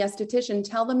have the esthetician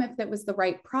tell them if it was the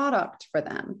right product for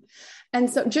them. And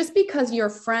so just because your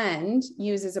friend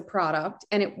uses a product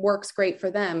and it works great for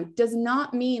them does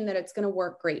not mean that it's going to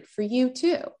work great for you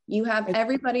too. You have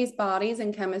everybody's bodies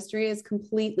and chemistry is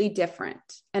completely different.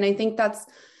 And I think that's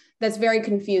very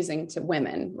confusing to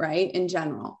women, right? In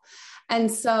general. And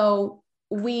so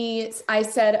I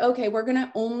said, okay, we're going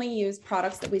to only use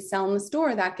products that we sell in the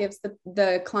store. That gives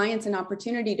the clients an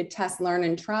opportunity to test, learn,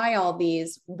 and try all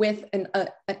these with an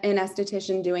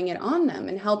esthetician doing it on them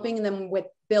and helping them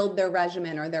build their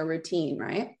regimen or their routine,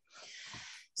 right?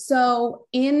 So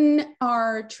in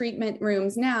our treatment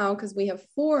rooms now, because we have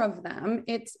 4 of them,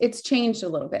 it's changed a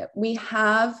little bit. We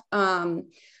have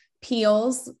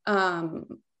peels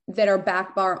that are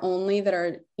back bar only, that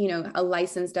are, a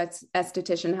licensed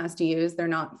esthetician has to use. They're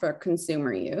not for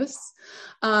consumer use.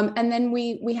 And then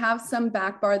we have some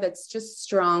back bar that's just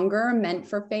stronger, meant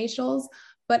for facials,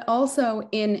 but also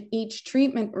in each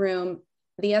treatment room,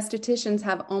 the estheticians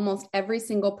have almost every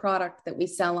single product that we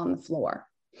sell on the floor.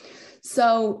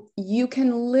 So you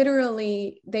can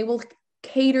they will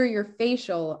cater your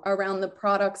facial around the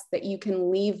products that you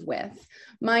can leave with.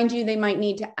 Mind you, they might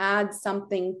need to add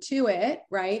something to it,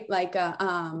 right? Like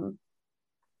a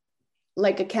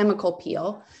chemical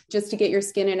peel just to get your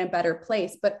skin in a better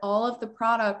place. But all of the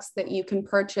products that you can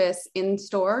purchase in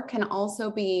store can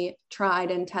also be tried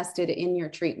and tested in your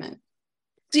treatment.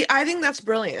 See, I think that's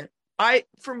brilliant.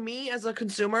 For me as a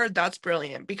consumer, that's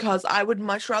brilliant because I would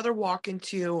much rather walk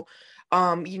into,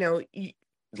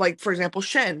 like for example,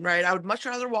 Shen, right? I would much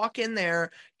rather walk in there,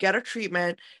 get a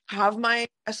treatment, have my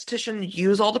esthetician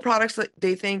use all the products that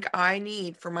they think I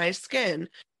need for my skin,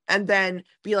 and then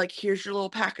be like, here's your little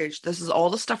package. This is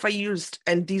all the stuff I used,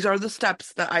 and these are the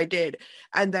steps that I did.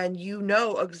 And then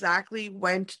exactly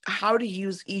how to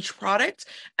use each product.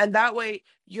 And that way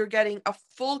you're getting a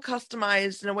full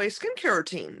customized, in a way, skincare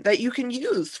routine that you can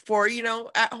use for,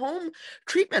 at home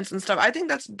treatments and stuff. I think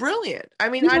that's brilliant. I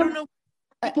mean, I don't know.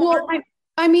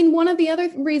 I mean, one of the other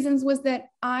reasons was that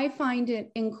I find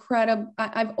it incredible.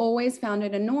 I've always found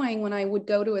it annoying when I would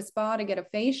go to a spa to get a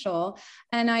facial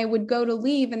and I would go to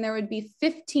leave and there would be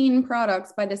 15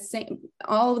 products by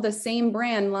all of the same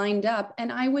brand lined up.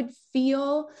 And I would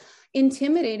feel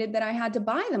intimidated that I had to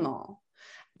buy them all.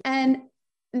 And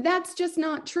that's just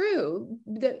not true.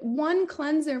 The one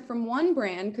cleanser from one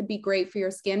brand could be great for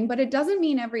your skin, but it doesn't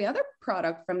mean every other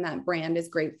product from that brand is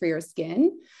great for your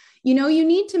skin. You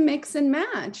need to mix and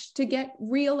match to get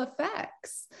real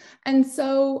effects. And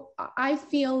so I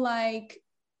feel like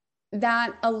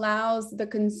that allows the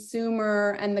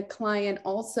consumer and the client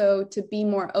also to be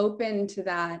more open to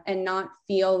that and not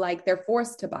feel like they're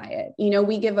forced to buy it.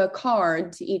 We give a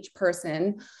card to each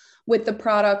person with the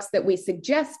products that we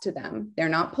suggest to them. They're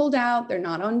not pulled out. They're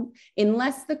not on,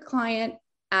 unless the client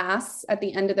asks at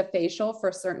the end of the facial for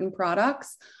certain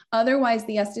products. Otherwise,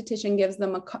 the esthetician gives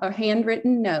them a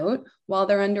handwritten note while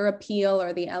they're under a peel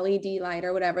or the LED light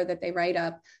or whatever that they write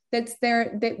up. That's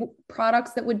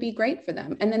products that would be great for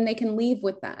them. And then they can leave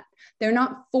with that. They're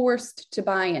not forced to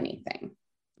buy anything.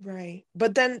 Right.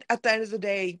 But then at the end of the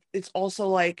day, it's also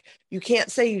like, you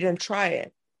can't say you didn't try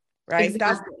it. Right.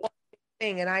 Exactly. That's the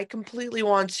thing. And I completely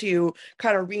want to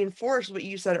kind of reinforce what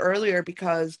you said earlier,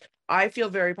 because I feel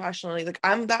very passionately like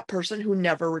I'm that person who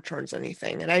never returns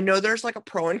anything. And I know there's like a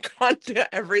pro and con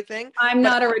to everything. I'm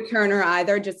not a returner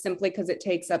either, just simply because it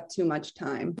takes up too much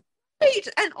time. Right.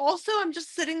 And also I'm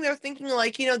just sitting there thinking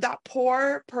like, that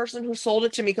poor person who sold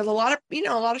it to me, because a lot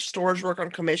of stores work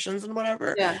on commissions and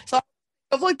whatever. Yeah. So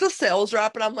of like the sales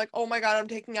rep, and I'm like, oh my God, I'm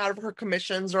taking out of her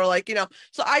commissions, or like,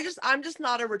 so I'm just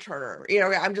not a returner,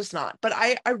 I'm just not. But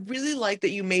I really like that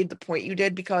you made the point you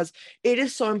did, because it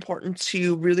is so important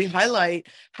to really highlight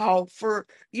how for,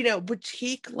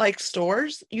 boutique like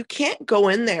stores, you can't go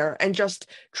in there and just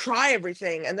try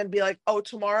everything and then be like, oh,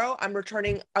 tomorrow I'm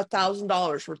returning $1,000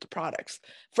 worth of products.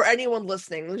 For anyone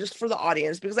listening, just for the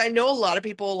audience, because I know a lot of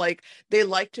people like they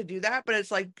like to do that, but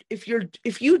it's like if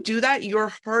you do that,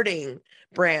 you're hurting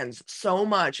brands so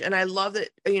much. And I love that,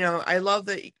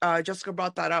 Jessica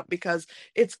brought that up, because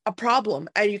it's a problem,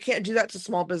 and you can't do that to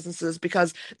small businesses,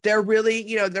 because they're really,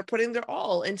 they're putting their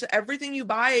all into everything you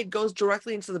buy. It goes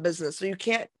directly into the business. So you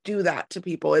can't do that to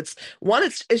people. It's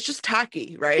just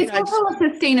tacky, right? It's also a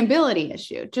sustainability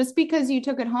issue. Just because you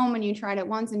took it home and you tried it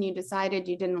once and you decided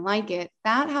you didn't like it,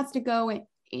 that has to go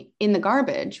in the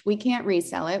garbage. We can't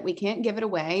resell it. We can't give it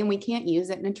away, and we can't use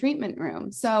it in a treatment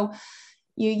room. So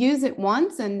you use it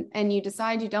once and you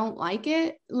decide you don't like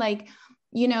it, like,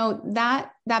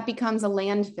 that becomes a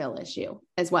landfill issue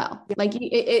as well. Like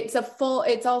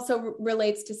it's also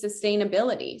relates to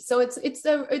sustainability. So it's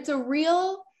a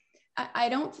real, I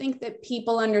don't think that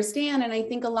people understand. And I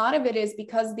think a lot of it is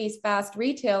because these fast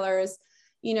retailers,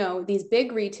 these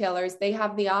big retailers, they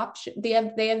have the option, they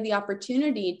have the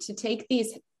opportunity to take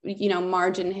these,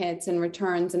 margin hits and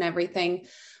returns and everything.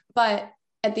 But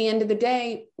at the end of the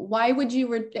day, why would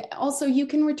you also, you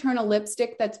can return a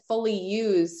lipstick that's fully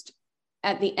used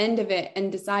at the end of it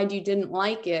and decide you didn't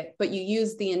like it, but you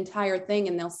use the entire thing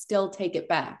and they'll still take it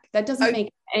back. That doesn't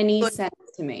make any sense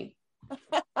to me.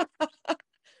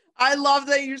 I love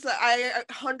that you said. I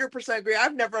 100% agree.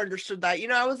 I've never understood that.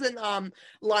 I was in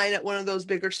line at one of those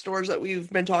bigger stores that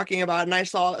we've been talking about, and I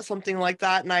saw something like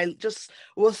that, and I just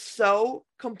was so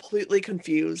completely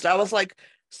confused. I was like,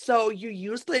 so you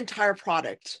used the entire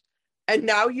product, and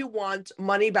now you want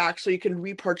money back so you can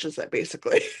repurchase it,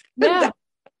 basically. Yeah.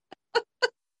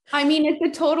 I mean, it's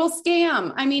a total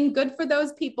scam. I mean, good for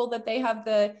those people that they have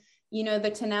the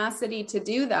tenacity to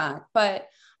do that. But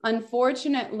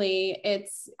unfortunately,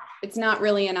 it's not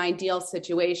really an ideal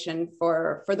situation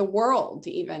for the world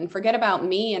to even forget about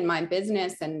me and my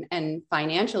business and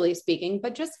financially speaking,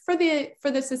 but just for the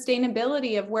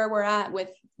sustainability of where we're at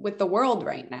with the world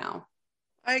right now.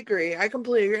 I agree. I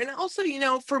completely agree. And also,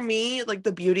 for me, like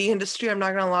the beauty industry, I'm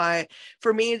not gonna lie,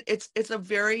 for me, it's a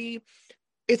very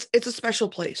it's a special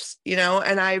place,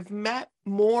 and I've met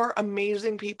more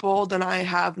amazing people than I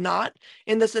have not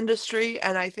in this industry.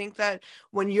 And I think that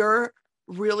when you're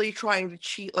really trying to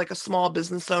cheat like a small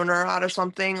business owner out of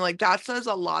something, like that says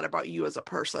a lot about you as a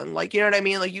person. Like, you know what I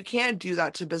mean? Like you can't do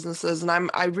that to businesses.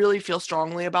 And I really feel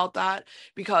strongly about that,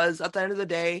 because at the end of the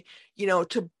day,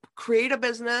 to create a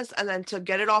business and then to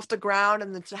get it off the ground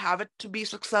and then to have it to be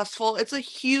successful, it's a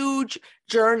huge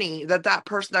journey that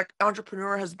person, that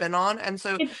entrepreneur has been on. And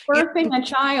so it's birthing a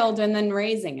child and then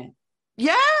raising it.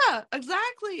 Yeah,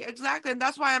 exactly. And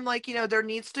that's why I'm like, there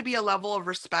needs to be a level of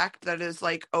respect that is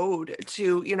like owed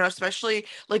to, especially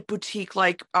like boutique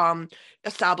like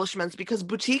establishments, because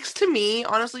boutiques to me,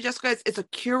 honestly, Jessica, it's a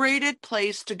curated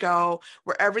place to go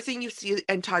where everything you see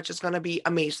and touch is going to be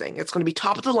amazing. It's going to be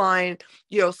top of the line.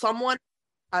 Someone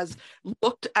has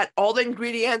looked at all the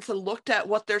ingredients and looked at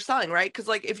what they're selling, right? Because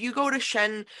like if you go to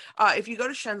Shen, if you go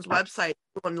to Shen's website,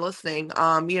 anyone listening,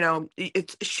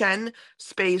 it's Shen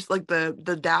space like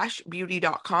the dash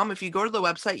beauty.com. If you go to the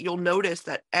website, you'll notice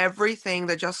that everything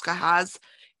that Jessica has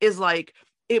is like,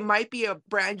 it might be a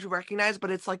brand you recognize,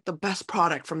 but it's like the best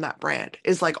product from that brand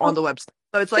is like on the website.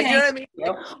 So it's like, you know what I mean?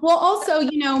 Well, also,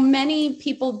 many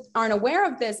people aren't aware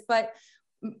of this, but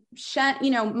Shen,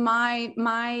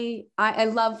 I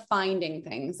love finding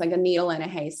things like a needle in a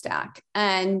haystack.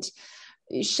 And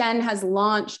Shen has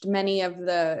launched many of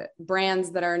the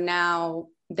brands that are now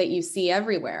that you see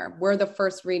everywhere. We're the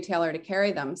first retailer to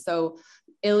carry them. So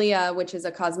Ilia, which is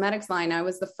a cosmetics line, I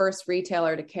was the first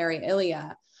retailer to carry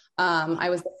Ilia. I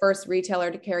was the first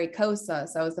retailer to carry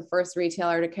Kosas. I was the first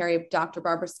retailer to carry Dr.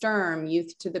 Barbara Sturm,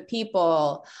 Youth to the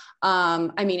People.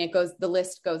 I mean, the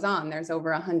list goes on. There's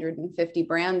over 150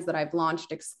 brands that I've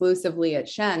launched exclusively at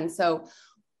Shen. So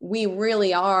we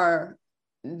really are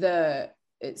the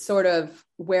sort of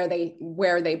where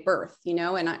they birth,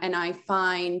 and I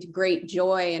find great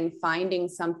joy in finding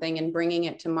something and bringing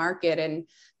it to market and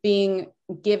being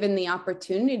given the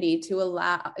opportunity to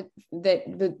allow that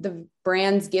the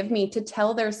brands give me to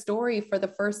tell their story for the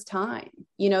first time.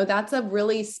 That's a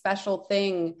really special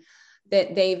thing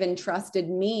that they've entrusted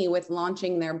me with,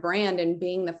 launching their brand and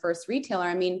being the first retailer.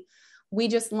 I mean, we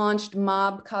just launched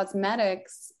Mob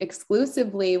Cosmetics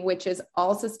exclusively, which is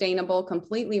all sustainable,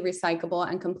 completely recyclable,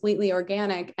 and completely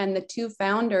organic. And the two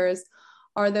founders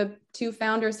are the two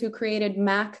founders who created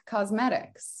MAC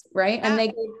Cosmetics, right? And they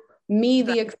gave me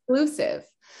the exclusive.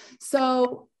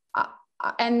 So,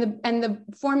 and the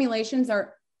formulations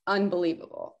are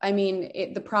unbelievable. I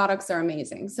mean, the products are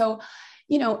amazing. So,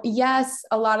 you know, yes,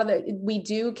 a lot of we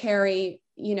do carry,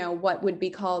 you know, what would be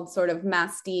called sort of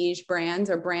masstige brands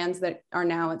or brands that are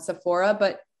now at Sephora,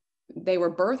 but they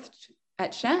were birthed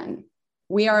at Shen.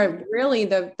 We are really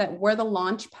we're the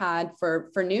launch pad for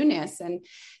newness. And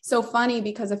so funny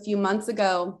because a few months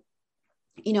ago,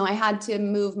 you know, I had to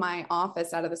move my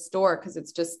office out of the store because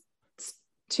it's just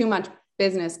too much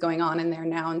business going on in there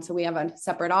now. And so we have a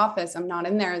separate office. I'm not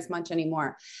in there as much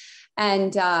anymore.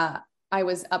 And I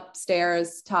was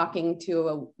upstairs talking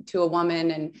to a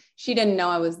woman, and she didn't know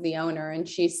I was the owner. And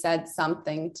she said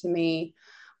something to me.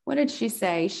 What did she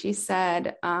say? She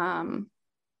said,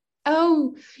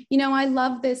 oh, you know, I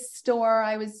love this store.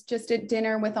 I was just at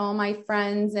dinner with all my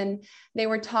friends and they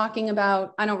were talking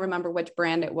about, I don't remember which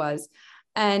brand it was.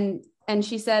 And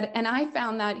she said, and I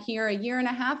found that here a year and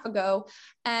a half ago,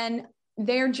 and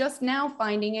they're just now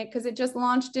finding it because it just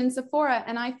launched in Sephora.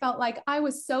 And I felt like I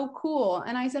was so cool.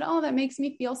 And I said, oh, that makes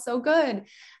me feel so good.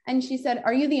 And she said,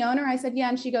 are you the owner? I said, yeah.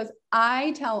 And she goes,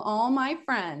 I tell all my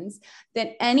friends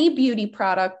that any beauty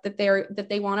product that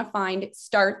they want to find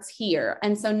starts here.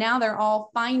 And so now they're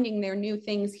all finding their new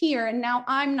things here. And now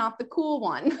I'm not the cool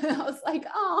one. I was like,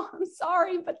 oh, I'm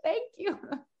sorry, but thank you.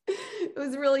 It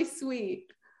was really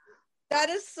sweet. That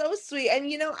is so sweet.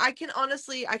 And, you know, I can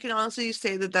honestly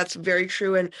say that that's very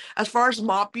true. And as far as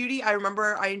Mop Beauty, I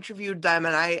remember I interviewed them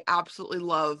and I absolutely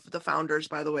love the founders,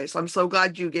 by the way. So I'm so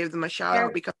glad you gave them a shout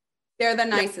out because they're the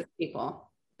nicest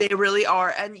people. They really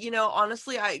are. And, you know,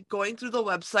 honestly, going through the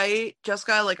website,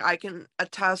 Jessica, like I can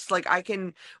attest, like I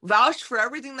can vouch for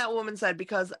everything that woman said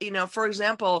because, you know, for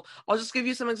example, I'll just give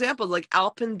you some examples like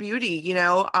Alpen Beauty, you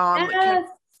know, yes.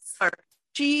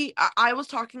 I was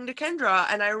talking to Kendra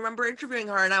and I remember interviewing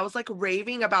her and I was like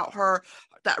raving about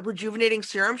that rejuvenating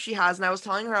serum she has. And I was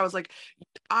telling her, I was like,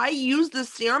 I use this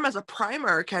serum as a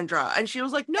primer, Kendra. And she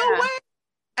was like, no way.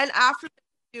 And after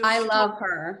I love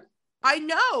her. I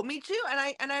know, me too.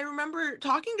 And I remember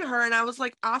talking to her and I was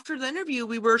like, after the interview,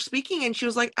 we were speaking and she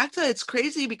was like, Ekta, it's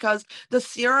crazy because the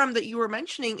serum that you were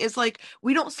mentioning is like,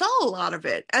 we don't sell a lot of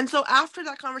it. And so after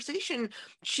that conversation,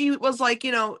 she was like,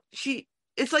 you know,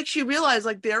 it's like she realized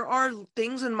like there are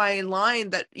things in my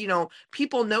line that, you know,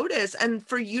 people notice. And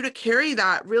for you to carry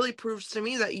that really proves to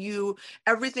me that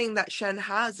everything that Shen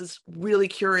has is really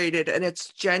curated and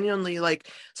it's genuinely like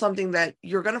something that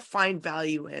you're going to find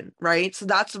value in. Right. So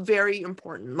that's very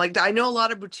important. Like I know a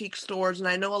lot of boutique stores and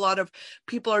I know a lot of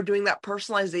people are doing that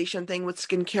personalization thing with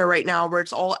skincare right now where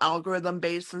it's all algorithm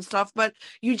based and stuff, but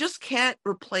you just can't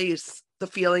replace the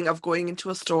feeling of going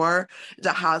into a store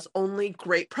that has only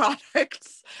great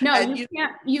products. No,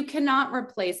 you cannot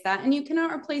replace that. And you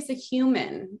cannot replace a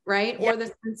human, right? Yeah. Or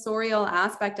the sensorial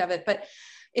aspect of it. But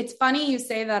it's funny you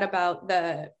say that about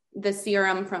the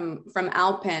serum from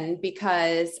Alpen,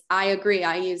 because I agree.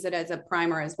 I use it as a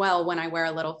primer as well when I wear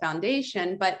a little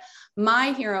foundation, but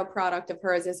my hero product of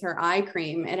hers is her eye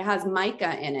cream. It has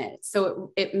mica in it.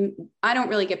 So I don't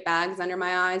really get bags under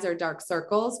my eyes or dark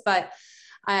circles, but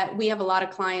we have a lot of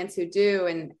clients who do,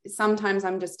 and sometimes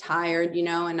I'm just tired, you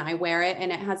know, and I wear it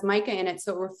and it has mica in it.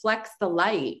 So it reflects the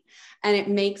light and it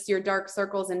makes your dark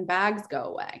circles and bags go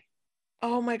away.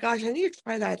 Oh my gosh, I need to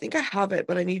try that. I think I have it,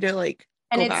 but I need to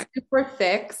and it's super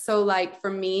thick. So like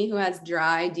for me who has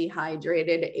dry,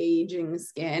 dehydrated, aging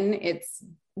skin, it's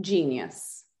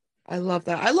genius. I love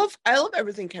that. I love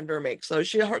everything Kendra makes. So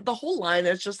the whole line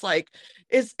is just like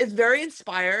it's very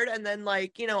inspired, and then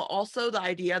like, you know, also the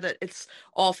idea that it's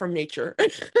all from nature.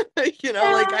 You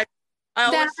know, like I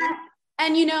always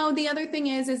and you know, the other thing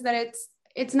is that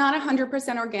it's not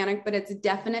 100% organic, but it's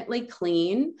definitely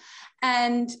clean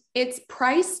and it's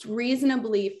priced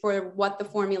reasonably for what the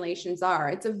formulations are.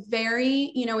 It's a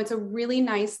very, you know, it's a really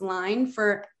nice line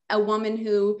for a woman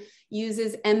who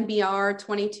uses MBR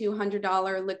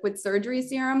 $2,200 liquid surgery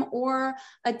serum, or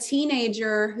a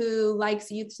teenager who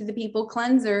likes Youth to the People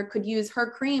cleanser could use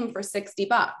her cream for $60,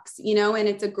 you know, and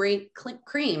it's a great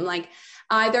cream. Like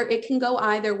it can go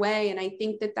either way. And I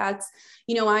think that's,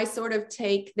 you know, I sort of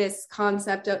take this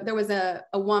concept of, there was a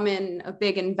woman, a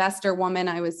big investor woman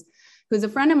who's a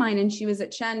friend of mine, and she was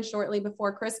at Shen shortly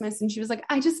before Christmas. And she was like,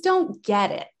 I just don't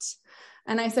get it.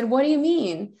 And I said, what do you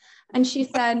mean? And she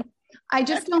said, I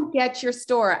just don't get your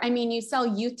store. I mean, you sell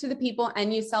Youth to the People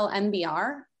and you sell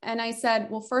MBR. And I said,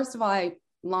 well, first of all,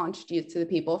 launched you to the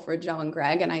people for Joe and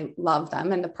Greg, and I love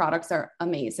them, and the products are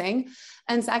amazing.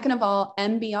 And second of all,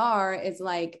 MBR is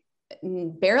like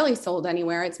barely sold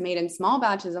anywhere. It's made in small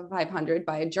batches of 500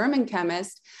 by a German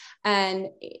chemist. And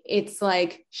it's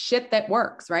like shit that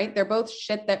works, right? They're both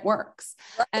shit that works.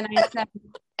 And I said,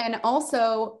 and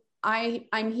also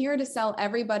I'm here to sell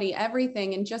everybody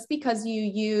everything. And just because you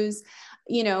use,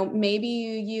 maybe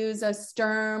you use a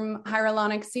Sturm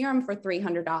hyaluronic serum for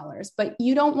 $300, but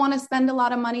you don't want to spend a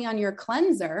lot of money on your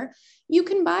cleanser, you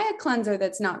can buy a cleanser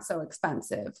that's not so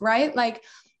expensive, right? Like,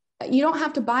 you don't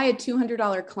have to buy a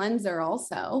 $200 cleanser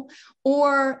also,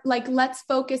 or like, let's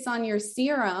focus on your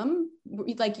serum,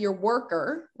 like your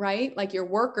worker, right? Like your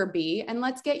worker bee, and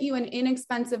let's get you an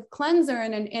inexpensive cleanser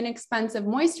and an inexpensive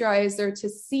moisturizer to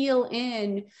seal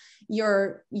in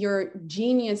your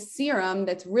genius serum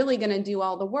that's really going to do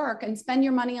all the work, and spend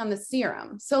your money on the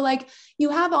serum. So like,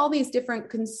 you have all these different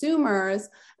consumers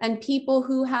and people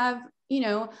who have,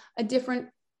 a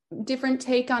different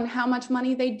take on how much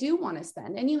money they do want to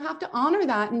spend. And you have to honor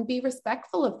that and be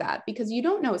respectful of that, because you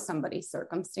don't know somebody's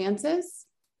circumstances.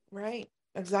 Right.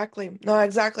 Exactly. No,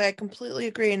 exactly. I completely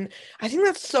agree. And I think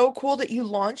that's so cool that you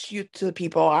launched you to the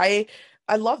people. I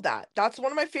love that. That's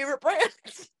one of my favorite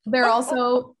brands. They're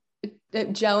also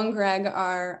Joe and Greg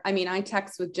are, I mean, I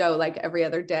text with Joe like every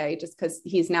other day just because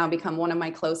he's now become one of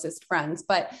my closest friends,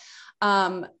 but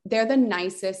they're the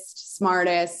nicest,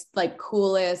 smartest, like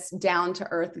coolest, down to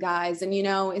earth guys. And,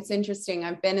 it's interesting.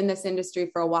 I've been in this industry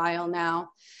for a while now,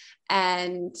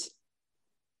 and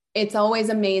it's always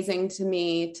amazing to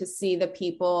me to see the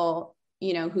people,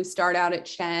 who start out at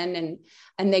Shen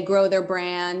and they grow their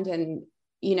brand, and,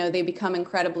 they become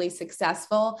incredibly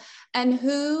successful, and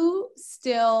who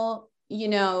still,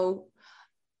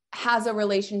 has a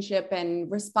relationship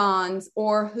and responds,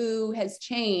 or who has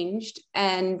changed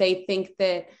and they think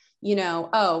that,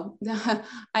 oh,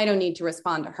 I don't need to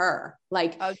respond to her.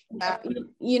 Like,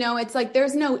 it's like,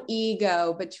 there's no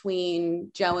ego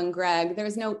between Joe and Greg.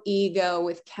 There's no ego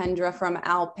with Kendra from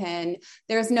Alpin.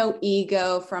 There's no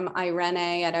ego from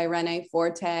Irene at Irene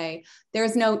Forte.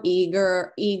 There's no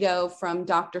ego from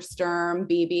Dr. Sturm,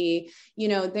 BB.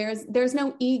 There's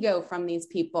no ego from these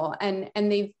people. And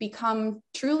they've become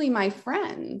truly my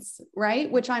friends, right?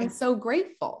 Which I'm so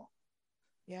grateful.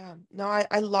 Yeah, no,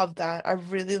 I love that. I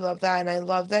really love that. And I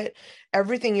love that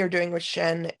everything you're doing with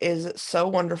Shen is so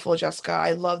wonderful, Jessica.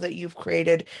 I love that you've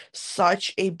created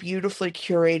such a beautifully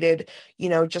curated,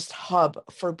 just hub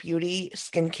for beauty,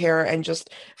 skincare, and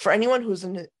just for anyone who's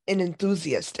an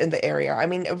enthusiast in the area. I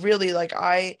mean, really, like,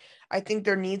 I think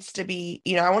there needs to be,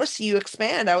 I want to see you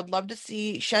expand. I would love to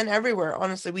see Shen everywhere.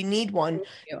 Honestly, we need one.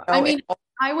 I mean,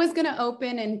 I was going to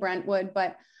open in Brentwood,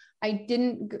 but I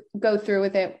didn't go through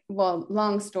with it. Well,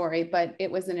 long story, but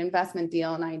it was an investment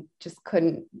deal and I just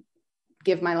couldn't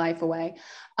give my life away.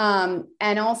 And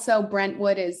also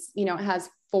Brentwood is, it has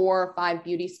 4 or 5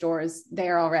 beauty stores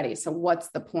there already. So what's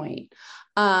the point?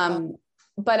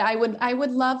 But I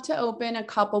would love to open a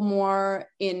couple more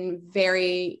in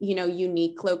very,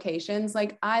 unique locations.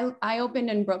 Like I opened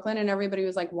in Brooklyn and everybody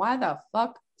was like, why the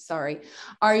fuck,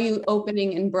 are you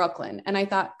opening in Brooklyn? And I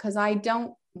thought, cause I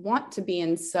don't want to be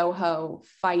in Soho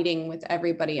fighting with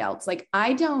everybody else. Like,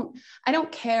 I don't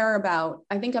care about,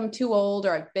 I think I'm too old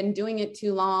or I've been doing it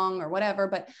too long or whatever,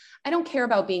 but I don't care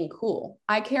about being cool.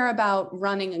 I care about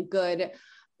running a good,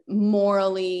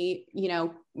 morally,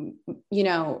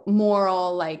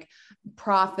 moral, like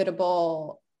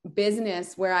profitable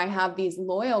business where I have these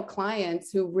loyal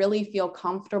clients who really feel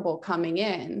comfortable coming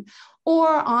in, or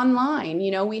online.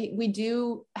 We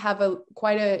do have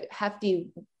quite a hefty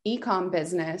e-com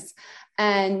business.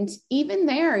 And even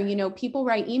there, people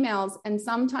write emails, and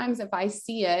sometimes if I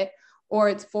see it or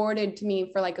it's forwarded to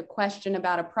me for like a question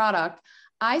about a product,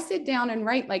 I sit down and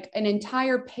write like an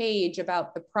entire page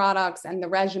about the products and the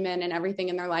regimen and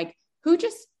everything. And they're like,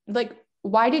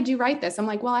 why did you write this? I'm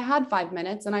like, well, I had 5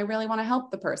 minutes and I really want to help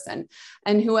the person.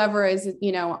 And whoever is,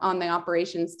 on the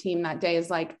operations team that day is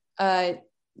like,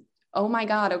 oh my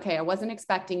God, okay, I wasn't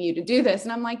expecting you to do this.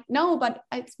 And I'm like, no, but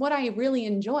it's what I really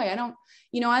enjoy.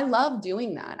 I love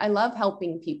doing that. I love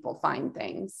helping people find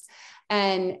things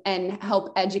and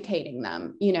help educating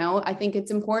them. I think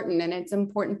it's important, and it's an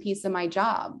important piece of my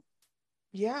job.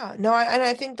 Yeah, no,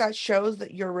 I think that shows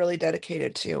that you're really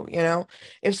dedicated to,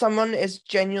 if someone is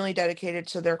genuinely dedicated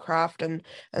to their craft and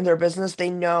their business, they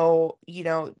know,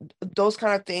 those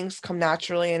kind of things come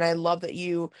naturally. And I love that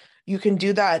you can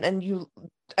do that, and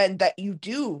and that you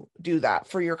do that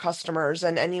for your customers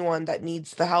and anyone that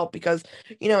needs the help, because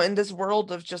in this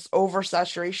world of just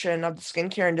oversaturation of the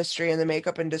skincare industry and the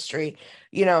makeup industry,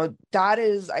 that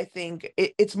is, I think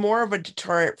it's more of a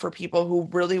deterrent for people who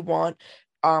really want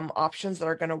options that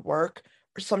are going to work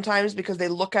sometimes, because they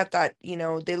look at that,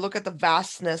 they look at the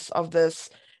vastness of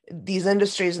these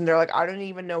industries, and they're like, I don't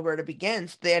even know where to begin.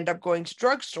 So they end up going to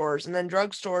drugstores, and then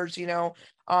drugstores,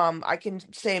 I can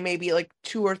say maybe like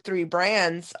two or three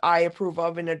brands I approve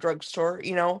of in a drugstore,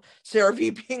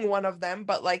 CeraVe being one of them.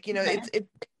 But like, Okay. it end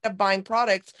up buying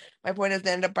products. My point is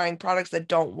they end up buying products that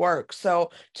don't work.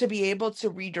 So to be able to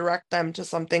redirect them to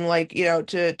something like,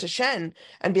 to Shen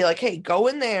and be like, hey, go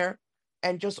in there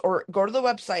and just, or go to the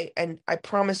website, and I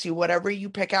promise you, whatever you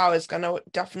pick out is gonna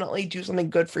definitely do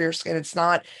something good for your skin. It's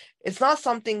not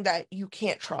something that you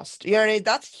can't trust. You know what I mean?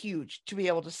 That's huge to be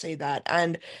able to say that.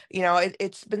 And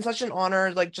it's been such an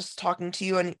honor, like, just talking to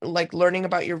you and like learning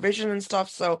about your vision and stuff.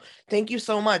 So thank you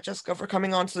so much, Jessica, for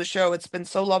coming on to the show. It's been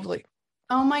so lovely.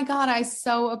 Oh my God, I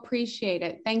so appreciate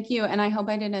it. Thank you. And I hope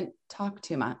I didn't talk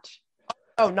too much.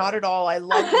 Oh, not at all. I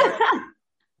loved learning.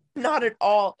 Not at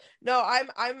all. No,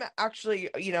 I'm actually,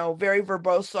 very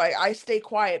verbose, so I stay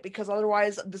quiet because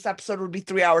otherwise this episode would be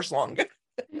 3 hours long.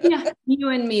 Yeah, you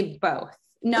and me both.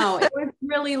 No, it was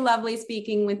really lovely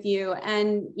speaking with you.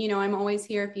 And, I'm always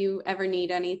here if you ever need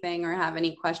anything or have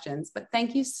any questions. But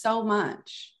thank you so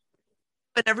much.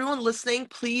 But everyone listening,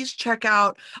 please check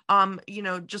out,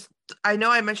 just, I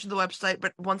know I mentioned the website,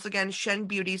 but once again, Shen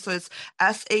Beauty. So it's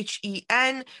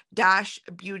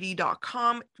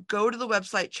SHEN-beauty.com. Go to the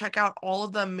website, check out all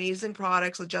of the amazing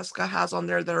products that Jessica has on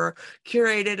there that are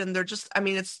curated. And they're just, I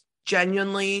mean, it's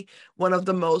genuinely one of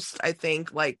the most, I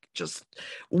think, like, just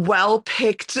well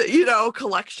picked,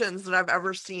 collections that I've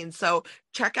ever seen. So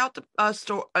check out the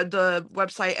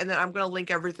website, and then I'm going to link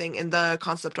everything in the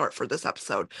concept art for this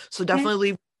episode. So Thank definitely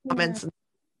leave you. comments.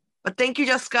 But thank you,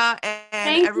 Jessica, and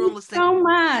Thank everyone you listening. so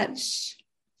much.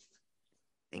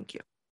 Thank you.